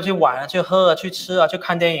礼拜六去玩啊，去喝啊，去吃啊，去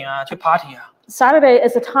看电影啊，去 party 啊。 Saturday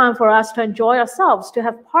is a time for us to enjoy ourselves, to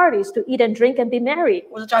have parties, to eat and drink and be merry,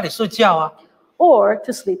 或者家里睡觉啊。 or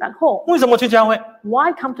to sleep at home. 为什么去教会？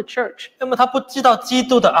 Why come to church? 因为他不知道基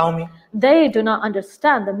督的奥秘， They do not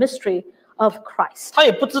understand the mystery of Christ. 他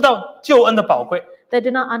也不知道救恩的宝贵， They do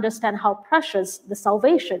not understand how precious the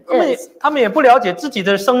salvation 他们也不了解自己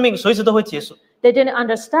的生命随时都会结束。 is. They didn't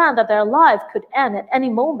understand that their life could end at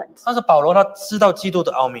any moment. 但是保罗他知道基督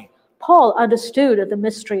的奥秘 Paul understood the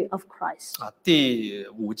mystery of Christ. 啊。第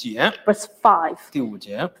5节， Verse 5. 第5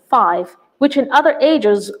节， 5, which in other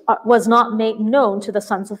ages was not made known to the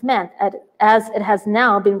sons of men, as it has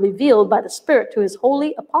now been revealed by the Spirit to his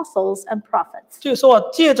holy apostles and prophets. 就是说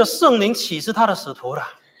借着圣灵启示他的使徒了。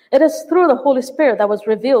 It is through the Holy Spirit that was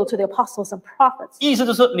revealed to the apostles and prophets. 意思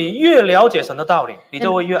就是你越了解神的道理，你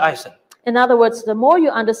就会越爱神。 In other words, the more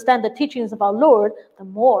you understand the teachings of our Lord, the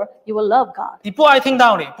more you will love God. 你不爱听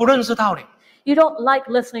道理，不认识道理， You don't like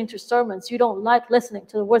listening to sermons, you don't like listening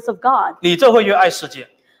to the words of God, 你就会越爱世界，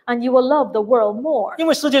 and you will love the world more. 因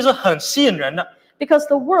为世界是很吸引人的。 Because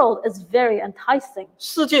the world is very enticing.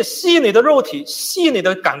 世界吸引你的肉体，吸引你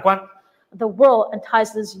的感官， The world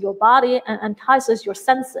entices your body and entices your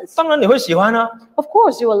senses. 当然你会喜欢啊。 Of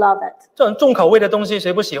course, you will love it. 这种重口味的东西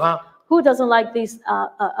谁不喜欢？ Who doesn't like these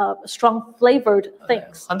strong flavored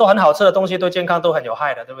things? 很多很好吃的东西对健康都很有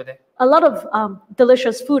害的，对不对？ A lot of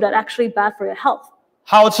delicious food are actually bad for your health.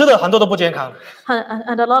 好吃的很多都不健康，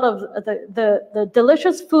 And a lot of the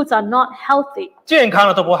delicious foods are not healthy. 健康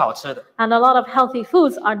的都不好吃的。 And a lot of healthy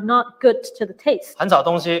foods are not good to the taste. 很少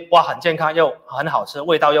东西哇很健康又很好吃，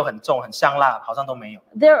味道又很重，很香辣，好像都没有。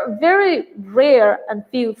 There are very rare and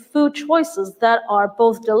few food choices that are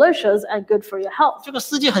both delicious and good for your health. 这个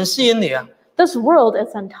世界很吸引你啊， This world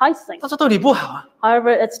is enticing. 但是对你不好啊。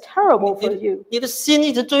 However, it's terrible for you. 你的心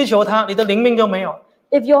一直追求它，你的灵命就没有。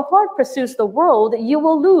 If your heart pursues the world, you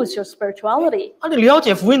will lose your spirituality. 你了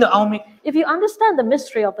解福音的奥秘， If you understand the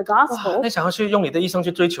mystery of the 哇 gospel, 你想要去用你的一生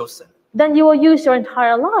去追求神 then you will use your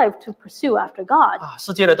entire life to pursue after God. 啊，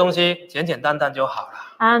世界的东西简简单单就好了，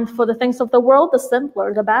 And for the things of the world, the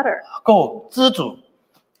simpler, the better. 够知足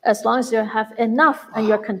As long as you have enough and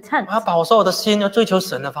you're 我 content, 要把我所有的心要追求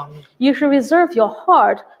神的方面， you should reserve your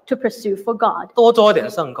heart to pursue for God. 多做一点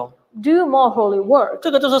圣工。 Do more holy work. 这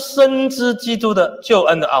个就是深知基督的救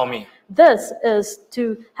恩的奥秘。 This is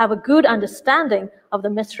to have a good understanding of the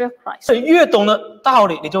mystery of Christ. 所以越懂得道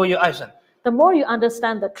理，你就会越爱神； The more you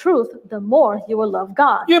understand the truth, the more you will love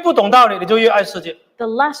God. 越不懂道理，你就越爱世界。 The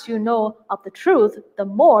less you know of the truth, the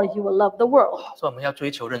more you will love the world. 所以我们要追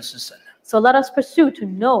求认识神。 So let us pursue to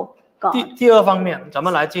know God. 第二方面，咱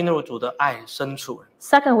们来进入主的爱深处。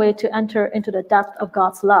 Second way to enter into the depth of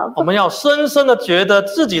God's love, 我们要深深的觉得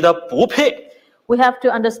自己的不配， we have to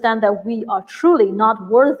understand that we are truly not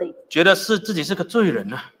worthy. 觉得自己是个罪人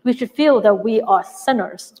呢。 We should feel that we are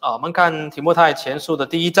sinners. 我们看提摩太前书的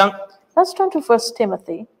第1章 Let's turn to 1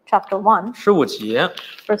 Timothy chapter 1, 15节。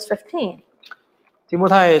 verse 15. 提摩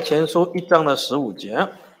太前书1章的15节，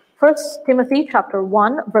 1 Timothy chapter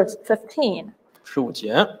 1, verse 15. 15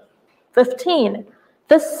节。 15.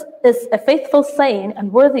 This is a faithful saying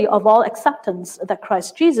and worthy of all acceptance that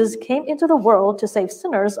Christ Jesus came into the world to save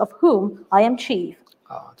sinners, of whom I am chief.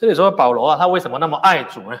 这里说保罗他为什么那么爱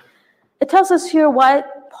主呢？ It tells us here why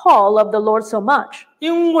Paul loved the Lord so much.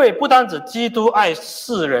 因为不单指基督爱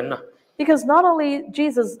世人呢， Because not only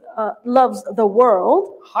Jesus loves the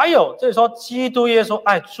world, 还有这里说基督耶稣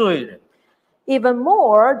爱罪人。 even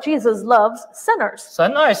more, Jesus loves sinners.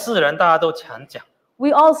 神爱世人，大家都常讲， We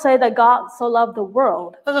all say that God so loved the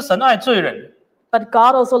world, 但是神爱罪人， but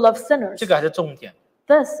God also loves sinners. 这个还是重点。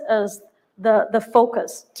 This is the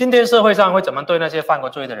focus. 今天社会上会怎么对那些犯过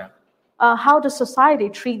罪的人？ How does society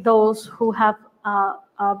treat those who have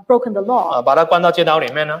broken the law? 把他关到监牢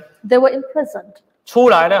里面呢， They were imprisoned. 出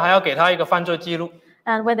来呢还要给他一个犯罪记录。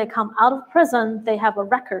 And when they come out of prison, they have a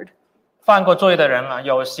record. 犯过罪的人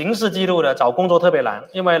有刑事记录的，找工作特别难，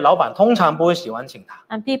因为老板通常不会喜欢请他。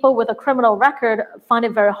 And people with a criminal record find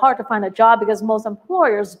it very hard to find a job because most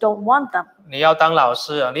employers don't want them. 你要当老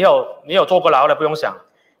师，你有坐过牢的，不用想。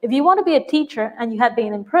 If you want to be a teacher and you have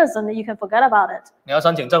been in prison, you can forget about it. 你要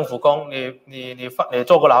申请政府工，你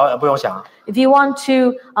坐过牢，不用想。 If you want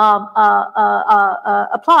to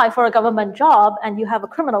apply for a government job and you have a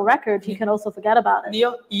criminal record, you can also forget about it. 你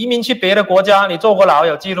要移民去别的国家，你坐过牢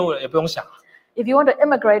有记录，也不用想。 If you want to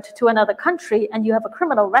immigrate to another country and you have a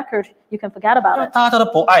criminal record, you can forget about it. 大家都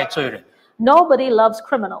不爱罪人， Nobody loves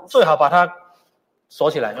criminals. 最好把他锁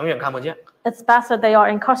起来，永远看不见。 It's best that they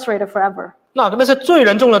are incarcerated forever. 那些罪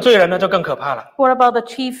人中的罪人呢，就更可怕了。 What about the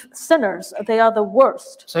chief sinners? They are the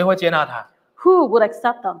worst. 谁会接纳他？ Who would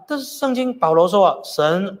accept them? 但是圣经保罗说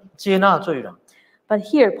神接纳罪人。 But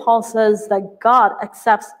here Paul says that God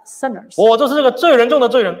accepts sinners. 我就是这个罪人中的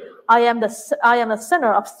罪人， I am a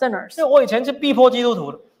sinner of sinners 因为我以前是逼迫基督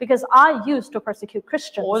徒的， because I used to persecute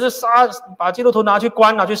Christians 我是把基督徒拿去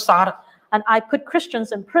关，拿去杀的。 and I put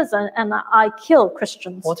Christians in prison and I killed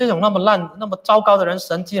Christians. 我这种那么烂、那么糟糕的人，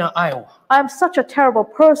神竟然爱我。 I am such a terrible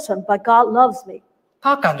person, but God loves me.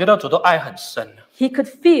 他感觉到主的爱很深。 He could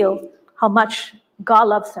feel how much God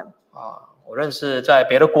loves him. 我认识在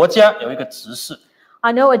别的国家有一个执事，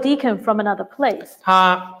 I know a deacon from another place.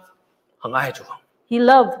 他很爱主。 He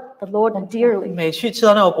loved the Lord dearly. 每去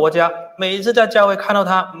到那个国家，每一次在教会看到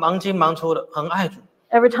他忙进忙出的，很爱主。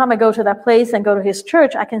 Every time I go to that place and go to his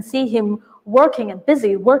church, I can see him working and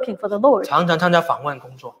busy working for the Lord. 常常参加访问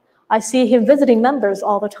工作， I see him visiting members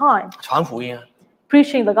all the time, 传福音，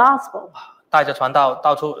 preaching the gospel. 带着传道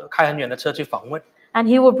到处开很远的车去访问。 And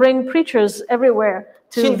he will bring preachers everywhere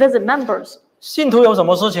to visit members. 信徒有什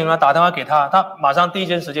么事情打电话给他，他马上第一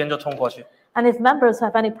件时间就冲过去。 And if members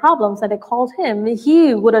have any problems and they called him,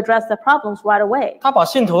 he would address the problems right away. 他把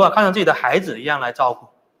信徒看成自己的孩子一样来照顾。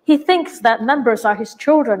 He thinks that members are his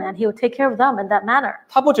children and he will take care of them in that manner.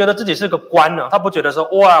 他不觉得自己是个官他不觉得说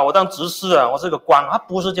哇，我当执事我是个官，他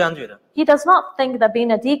不是这样觉得。 He does not think that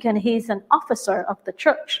being a deacon, he's an officer of the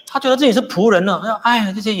church. 他觉得自己是仆人要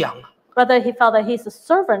爱这些羊。 Rather, he felt that he's a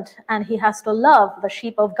servant and he has to love the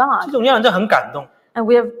sheep of 这 God. 种让人就很感动。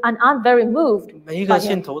 And I'm very moved 每一个 by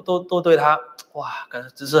信 him. 徒都对他哇，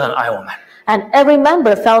只是很爱我们。 And every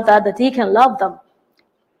member felt that the deacon loved them.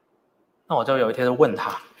 那我就有一天就问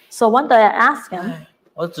他， So one day I asked him,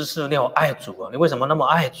 我说执事你有爱主你为什么那么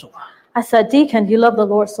爱主 I said, Deacon, you love the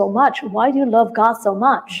Lord so much. Why do you love God so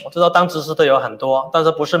much? 我知道当执事的有很多，但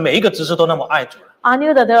是不是每一个执事都那么爱主 I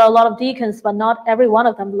knew that there are a lot of deacons, but not every one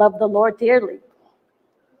of them loved the Lord dearly.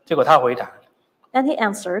 结果他回答， And he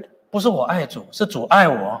answered, 不是我爱主，是主爱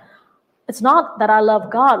我， It's not that I love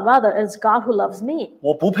God, rather it's God who loves me.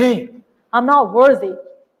 我不配。 I'm not worthy.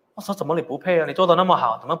 我说怎么你不配你做得那么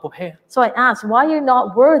好，怎么不配 So I asked, Why are you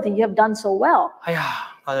not worthy? You have done so well. 哎呀，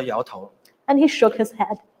他就摇头， And he shook his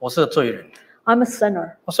head. 我是个罪人， I'm a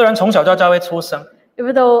sinner. 我虽然从小在教会出生，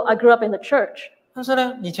 Even though I grew up in the church, 但是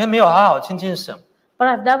呢，以前没有好好亲近神。 but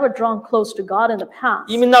I've never drawn close to God in the 移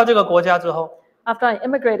past. 民到这个国家之后， After I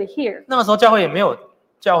immigrated here, 那个时候教会也没有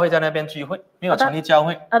教会在那边聚会，没有成立教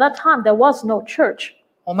会。 at that time there was no church.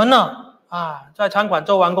 我们呢，在餐馆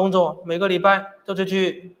做完工作，每个礼拜就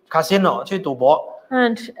去 casino 去赌博。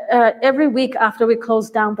 And every week after we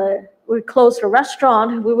closed the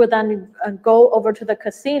restaurant, we would then go over to the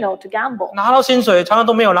casino to gamble. 拿到薪水常常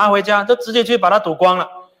都没有拿回家，就直接去把它赌光了。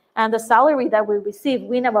 And the salary that we received,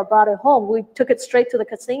 we never brought it home. We took it straight to the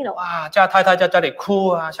casino. 哇，太太在家里哭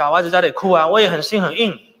啊，小孩子在家里哭啊，我也很心很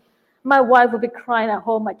硬。 My wife would be crying at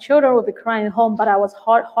home. My children would be crying at home, but I was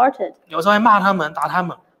hard-hearted. 有时候还骂他们，打他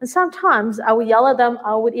们。 And sometimes I would yell at them.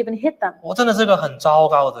 I would even hit them. 我真的是个很糟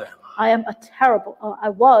糕的人。 I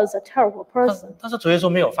was a terrible person. 但是主耶稣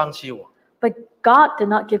没有放弃我。 But God did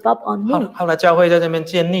not give up on me. 后来教会在这边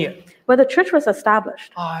建立了。 When the church was established,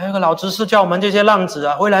 有一个老执事叫我们这些浪子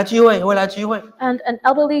啊，回来聚会，回来聚会。 and an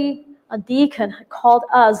elderly deacon called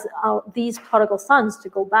us, these prodigal sons, to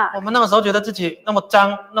go back. 我们那个时候觉得自己那么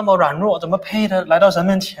脏，那么软弱，怎么配得来到神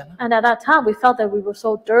面前呢？ And at that time, we felt that we were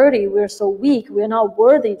so dirty, we were so weak, we are not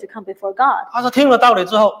worthy to come before God. 他说听了道理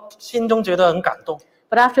之后，心中觉得很感动。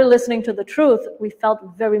 But after listening to the truth, we felt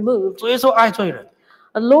very moved. 主耶稣爱罪人，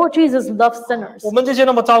 Lord Jesus loves sinners. 我们这些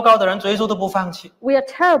那么糟糕的人，主耶稣都不放弃。 We are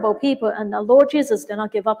terrible people, and the Lord Jesus did not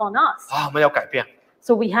give up on us. 我们要改变，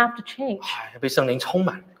 So we have to change. 被圣灵充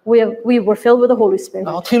满， We were filled with the Holy 然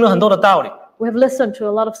Spirit. 后听了很多的道理。 We have listened to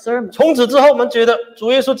a lot of sermons. 从此之后，我们觉得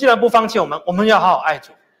主耶稣既然不放弃我们，我们要好好爱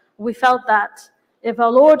主。 We felt that if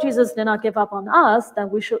our Lord Jesus did not give up on us, then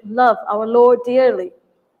we should love our Lord dearly.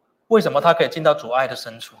 为什么他可以进到主爱的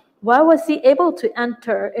深处？ Why was he able to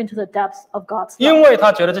enter into the depths of God's 因 love? 为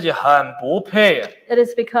他觉得自己很不配。 It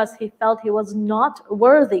is because he felt he was not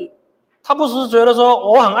worthy. 他不是觉得说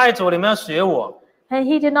我很爱主，你们要学我。 And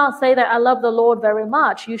he did not say that I love the Lord very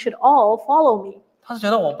much. You should all follow me. 他是觉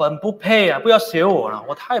得我很不配啊，不要学我了，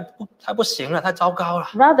我太不行了，太糟糕了。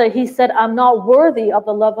 Rather, he said, I'm not worthy of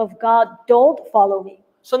the love of God. Don't follow me.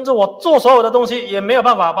 甚至我做所有的东西也没有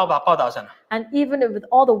办法报答神。 And even with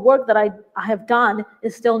all the work that I have done,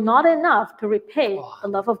 is still not enough to repay the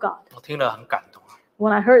love of God. 我听了很感动。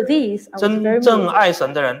 When I heard these, I was 真 very 正 moved. 爱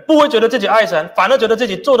神的人不会觉得自己爱神，反而觉得自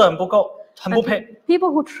己做得很不够，很不配。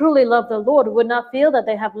 People who truly love the Lord would not feel that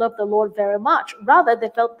they have loved the Lord very much. Rather,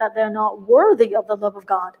 they felt that they're not worthy of the love of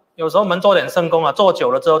God. 有时候我们做点圣工啊，做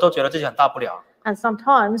久了之后就觉得自己很大不了。 And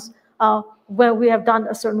sometimes, when we have done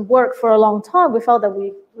a certain work for a long time, we felt that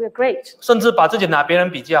we are great. 甚至把自己拿别人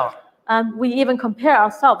比较， And we even compare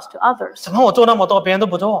ourselves to others. 怎么我做那么多，别人都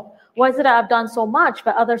不做， Why is it that I've done so much,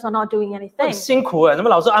 but others are not doing 很 anything? 辛苦怎么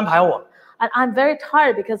老是安排我， And I'm very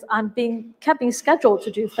tired because I'm kept being scheduled to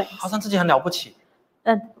do 好 things. 像自己很了不起。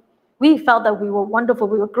 And we felt that we were wonderful,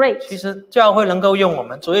 we were 其 great. 实教会能够用我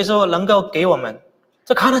们，主耶稣能够给我们，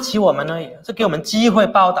这看得起我们而已，是给我们机会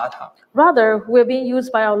报答他。 Rather, we're being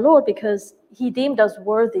used by our Lord because he deemed us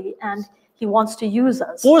worthy and he wants to use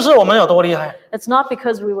us. 不是我们有多厉害， It's not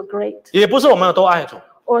because we were great 也不是我们有多爱主，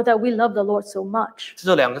 or that we love the Lord so much.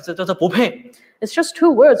 这两个字就是不配。 It's just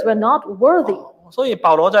two words, we're not worthy. 所以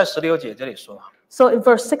保罗在16节这里说， So in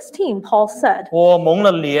verse 16, Paul said, 我蒙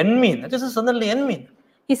了怜悯，这是神的怜悯。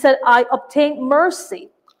 he said, I obtained mercy.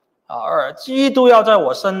 而基督要在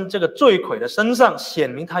我这个罪魁的身上显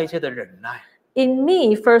明他一切的忍耐。 In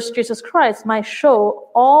me, first Jesus Christ might show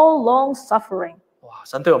all long suffering. 哇，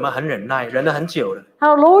神对我们很忍耐，忍了很久了。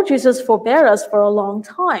 Our Lord Jesus forbear us for a long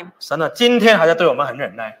time. 神呢，今天还在对我们很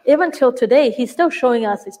忍耐， Even till today, he's still showing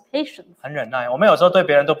us his patience. 很忍耐。我们有时候对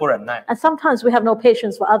别人都不忍耐， And sometimes we have no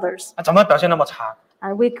patience for others. 怎么表现那么差？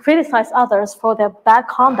 And we criticize others for their bad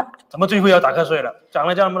conduct. 怎么聚会要打瞌睡了？讲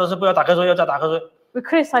了那么多事，不要打瞌睡，又在打瞌睡。 We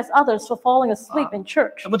criticize others for falling asleep in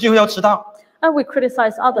church. 怎么聚会要迟到？ And we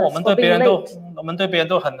criticize 我 others 们 for 对别 being 人都 late. 我们对别人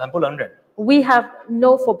都很不能忍。 We have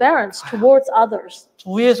no forbearance towards others.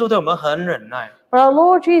 主耶稣对我们很忍耐， But our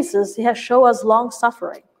Lord Jesus, he has shown us long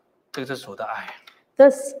suffering. 这个是主的爱。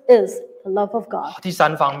 This is the love of God. 第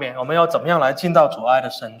三方面，我们要怎么样来进到主爱的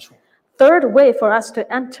深处？ Third way for us to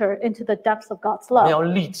enter into the depths of God's 我们 love, 要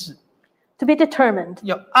立志， to be determined,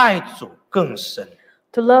 要爱主更深。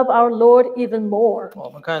 to love our Lord even more. 我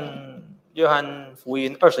们看约翰福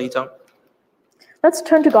音21章。 Let's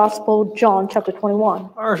turn to Gospel John chapter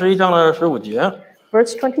 21, 21章的15节，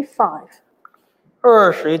 verse 25.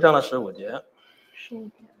 21章的15节，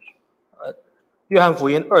约翰福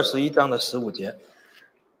音21章的15节。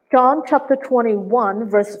 John chapter 21,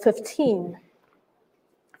 verse 15.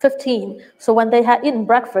 15. So when they had eaten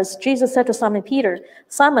breakfast, Jesus said to Simon Peter,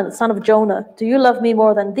 Simon, son of Jonah, do you love me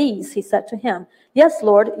more than these? He said to him, Yes,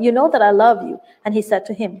 Lord, you know that I love you. And he said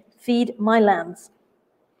to him, Feed my lambs.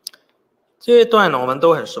 这一段呢，我们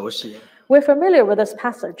都很熟悉。 We're familiar with this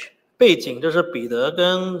passage. 背景就是彼得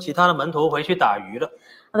跟其他的门徒回去打鱼了。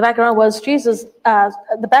 The background was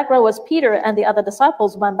Peter and the other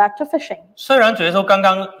disciples went back to fishing. 虽然主耶稣刚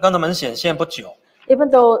刚跟他们显现不久， Even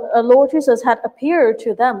though Lord Jesus had appeared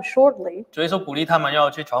to them shortly, 主耶稣鼓励他们要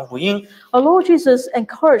去传福音， Lord Jesus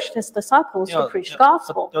encouraged his disciples to preach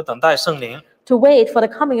gospel, 要等待圣灵。 to wait for the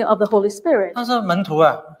coming of the Holy Spirit. 但是门徒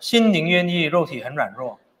啊，心灵愿意，肉体很软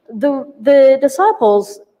弱， The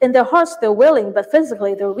disciples, in their hearts, they're willing, but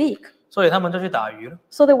physically they're weak. 所以他们就去打鱼了。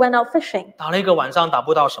 So they went out fishing. 打了一个晚上，打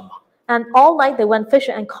不到什么。 And all night they went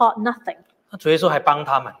fishing and caught nothing. 那主耶稣还帮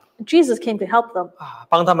他们 Jesus came to help them. 啊，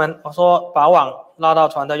帮他们说把网拉到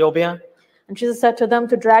船的右边。 And Jesus said to them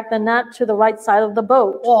to drag the net to the right side of the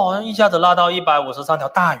boat. 哇，一下子拉到153条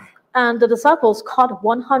大鱼。 And the disciples caught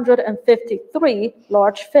 153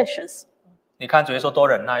 large fishes. 你看主耶稣多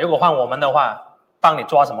忍耐，如果换我们的话，帮你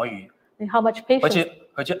抓什么鱼？ And how much 回 patience?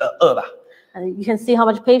 去饿吧。 And you can see how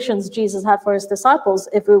much patience Jesus had for his disciples.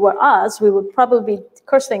 If we were us, we would probably be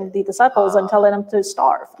cursing the disciples and telling them to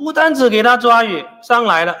starve. 不单只给他抓鱼，上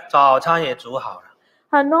来了，早餐也煮好了。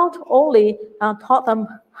 And not only taught them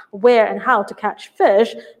where and how to catch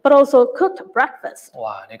fish, but also cooked breakfast.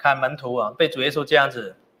 哇，你看门徒啊，被主耶稣这样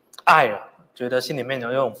子爱了，觉得心里面有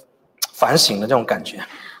那种反省的这种感觉。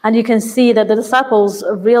 And you can see that the disciples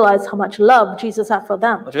realized how much love Jesus had for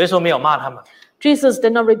them. 主耶稣没有骂他们， Jesus did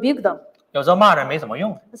not rebuke them. 有时候骂人没什么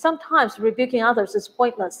用。 Sometimes rebuking others is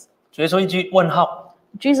pointless. 主耶稣一句问号，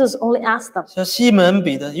 Jesus only asked them, 说西门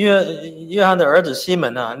彼得约翰的儿子西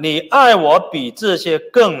门啊，你爱我比这些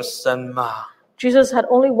更深吗？ Jesus had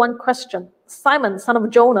only one question. Simon, son of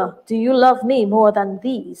Jonah, do you love me more than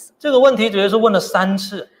these? 这个问题主耶稣问了3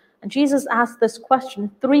次。 And Jesus asked this question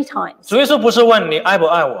 3 times. 主耶稣不是问你爱不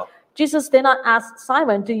爱我， Jesus did not ask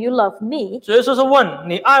Simon, do you love me? 主耶稣是问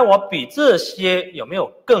你爱我比这些有没有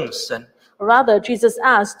更深？ Rather, Jesus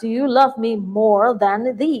asked, do you love me more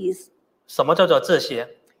than these? 什么叫做这些？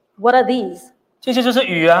 What are these? 这些就是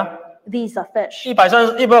鱼啊， These are fish.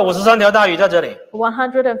 153条大鱼在这里，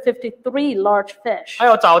 153 large fish. 还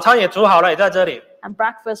有早餐也煮好了，也在这里。 And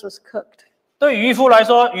breakfast was cooked. 对渔夫来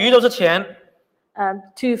说，鱼都是钱，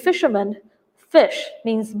 To fishermen, fish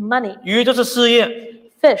means money. 鱼就是事业，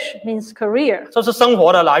 Fish means career. 这是生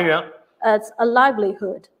活的来源。 It's a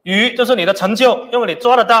livelihood. 鱼就是你的成就，因为你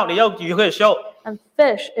抓得到，你要鱼可以秀。 And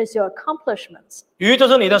fish is your accomplishments. 鱼就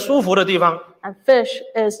是你的舒服的地方 And fish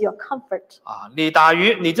is your comfort. 啊！你打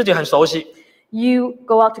鱼，你自己很熟悉， You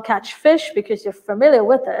go out to catch fish because you're familiar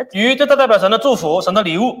with it. 鱼就代表神的祝福、神的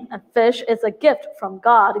礼物。 And fish is a gift from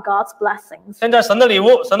God, God's blessings. 现在神的礼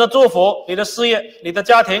物、神的祝福、你的事业、你的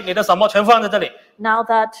家庭、你的什么，全放在这里。 Now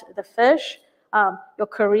that the fish, your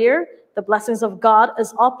career, the blessings of God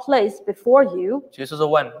is all placed before you, 其实是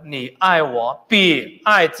问你爱我比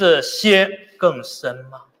爱这些更深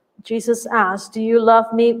吗？ Jesus asked, do you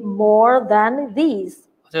love me more than these?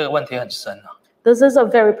 这个问题很深啊， This is a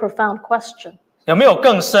very profound question. 有没有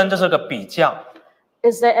更深？这是个比较。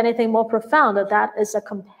 Is there anything more profound? That is a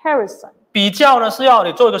comparison. 比较呢是要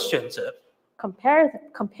你做一个选择，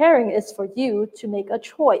 Comparing is for you to make a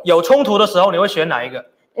choice. 有冲突的时候你会选哪一个？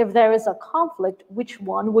 If there is a conflict, which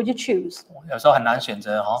one would you choose? 有时候很难选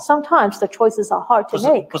择哈、哦。 Sometimes the choices are hard 不 to 是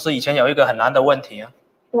make. 不是以前有一个很难的问题啊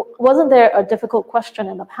Wasn't there a difficult question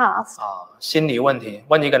in the past? 心理问题，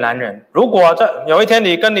问一个男人，如果有一天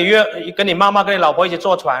你跟你妈妈跟你老婆一起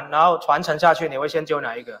坐船，然后船沉下去，你会先救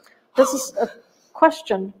哪一个？ This is a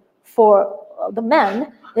question for the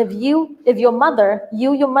men. If your mother,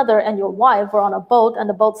 your mother and your wife were on a boat and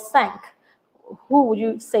the boat sank, who would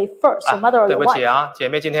you save first, your mother or 对 your 不起 wife? 啊，姐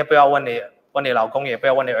妹，今天不要问你老公，也不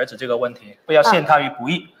要问你儿子这个问题，不要陷他于不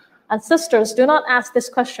义。 And sisters, do not ask this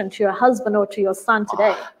question to your husband or to your son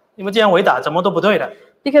today. 你们这样回答怎么都不对的。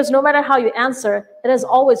 Because no matter how you answer, it is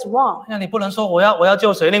always wrong. 那你不能说我要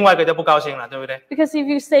救谁，另外一个就不高兴了，对不对？ Because if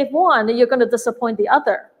you save one, you're going to disappoint the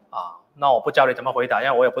other. 那我不教你怎么回答，因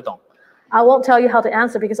为我也不懂。 I won't tell you how to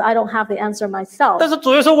answer because I don't have the answer myself. 但是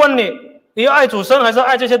主耶稣问你，你要爱主深还是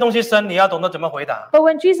爱这些东西深？你要懂得怎么回答。 But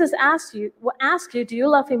when Jesus asks you, do you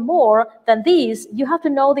love him more than these? You have to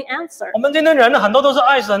know the answer. 我们今天人很多都是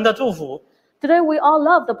爱神的祝福 Today we all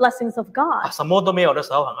love the blessings of God. 什么都没有的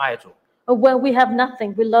时候很爱主。 When we have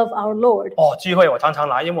nothing, we love our Lord. 聚会我常常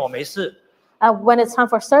来，因为我没事， When it's time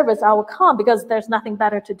for service, I will come because there's nothing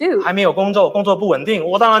better to do. 还没有工作，工作不稳定，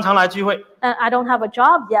我当然常来聚会。 And I don't have a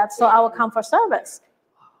job yet, so I will come for service.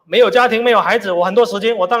 没有家庭，没有孩子，我很多时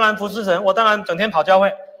间，我当然服侍神，我当然整天跑教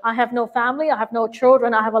会。 I have no family, I have no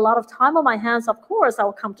children, I have a lot of time on my hands. Of course, I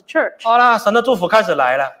will come to church. 好啦，神的祝福开始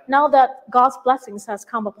来了， Now that God's blessings has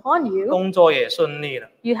come upon you, 工作也顺利了，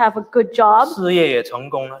 you have a good job, 事业也成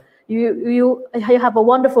功了， you have a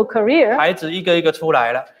wonderful career, 孩子一个一个出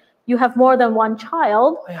来了。 you have more than one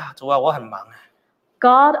child. 哎呀，主啊，我很忙，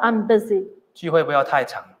 God, I'm busy. 聚会不要太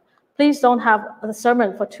长， Please don't have the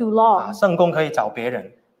sermon for too long. 圣工可以找别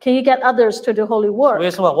人。 Can you get others to do holy 主 work? 耶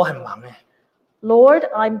稣啊，我很忙， Lord,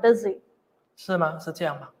 I'm busy. 是吗？是这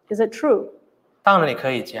样吗？ Is it true? 当然你可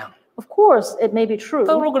以这样， Of course, it may be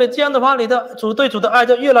但 true. 如果你这样的话，你的对主的爱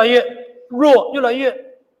就越来越弱，越来越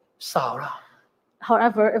少了。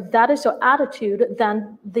 However, if that is your attitude,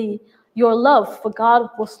 then your love for God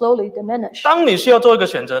will slowly diminish. 当你需要做一个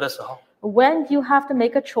选择的时候， When you have to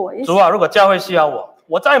make a choice, 主啊，如果教会需要我，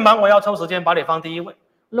我再忙，我要抽时间把你放第一位。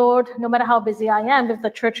 Lord, no matter how busy I am, if the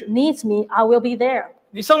church needs me, I will be there.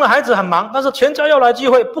 你生了孩子很忙，但是全家要来聚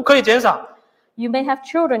会，不可以减少。 You may have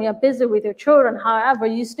children, you're busy with your children, however,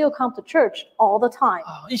 you still come to church all the time.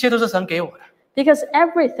 一切都是神给我的， Because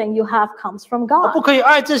everything you have comes from 我不 God. 可以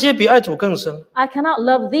爱这些比爱主更深。 I cannot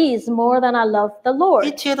love these more than I love the 一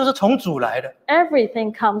Lord. 切都是从主来的。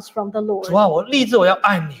 Everything comes from the 主 Lord. 啊，我立志我要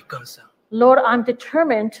爱你更深， Lord, I'm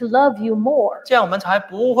determined to love you more. 这样我们才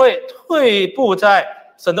不会退步在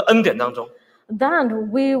神的恩典当中。 Then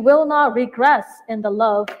we will not regress in the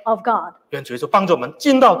love of God. 愿主耶稣帮助我们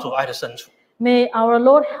进到主爱的深处。 May our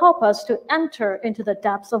Lord help us to enter into the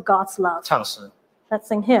depths of God's love. 唱诗 Let's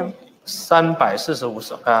sing hymn. 345首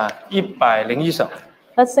101首。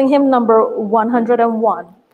 Let's sing hymn number 101.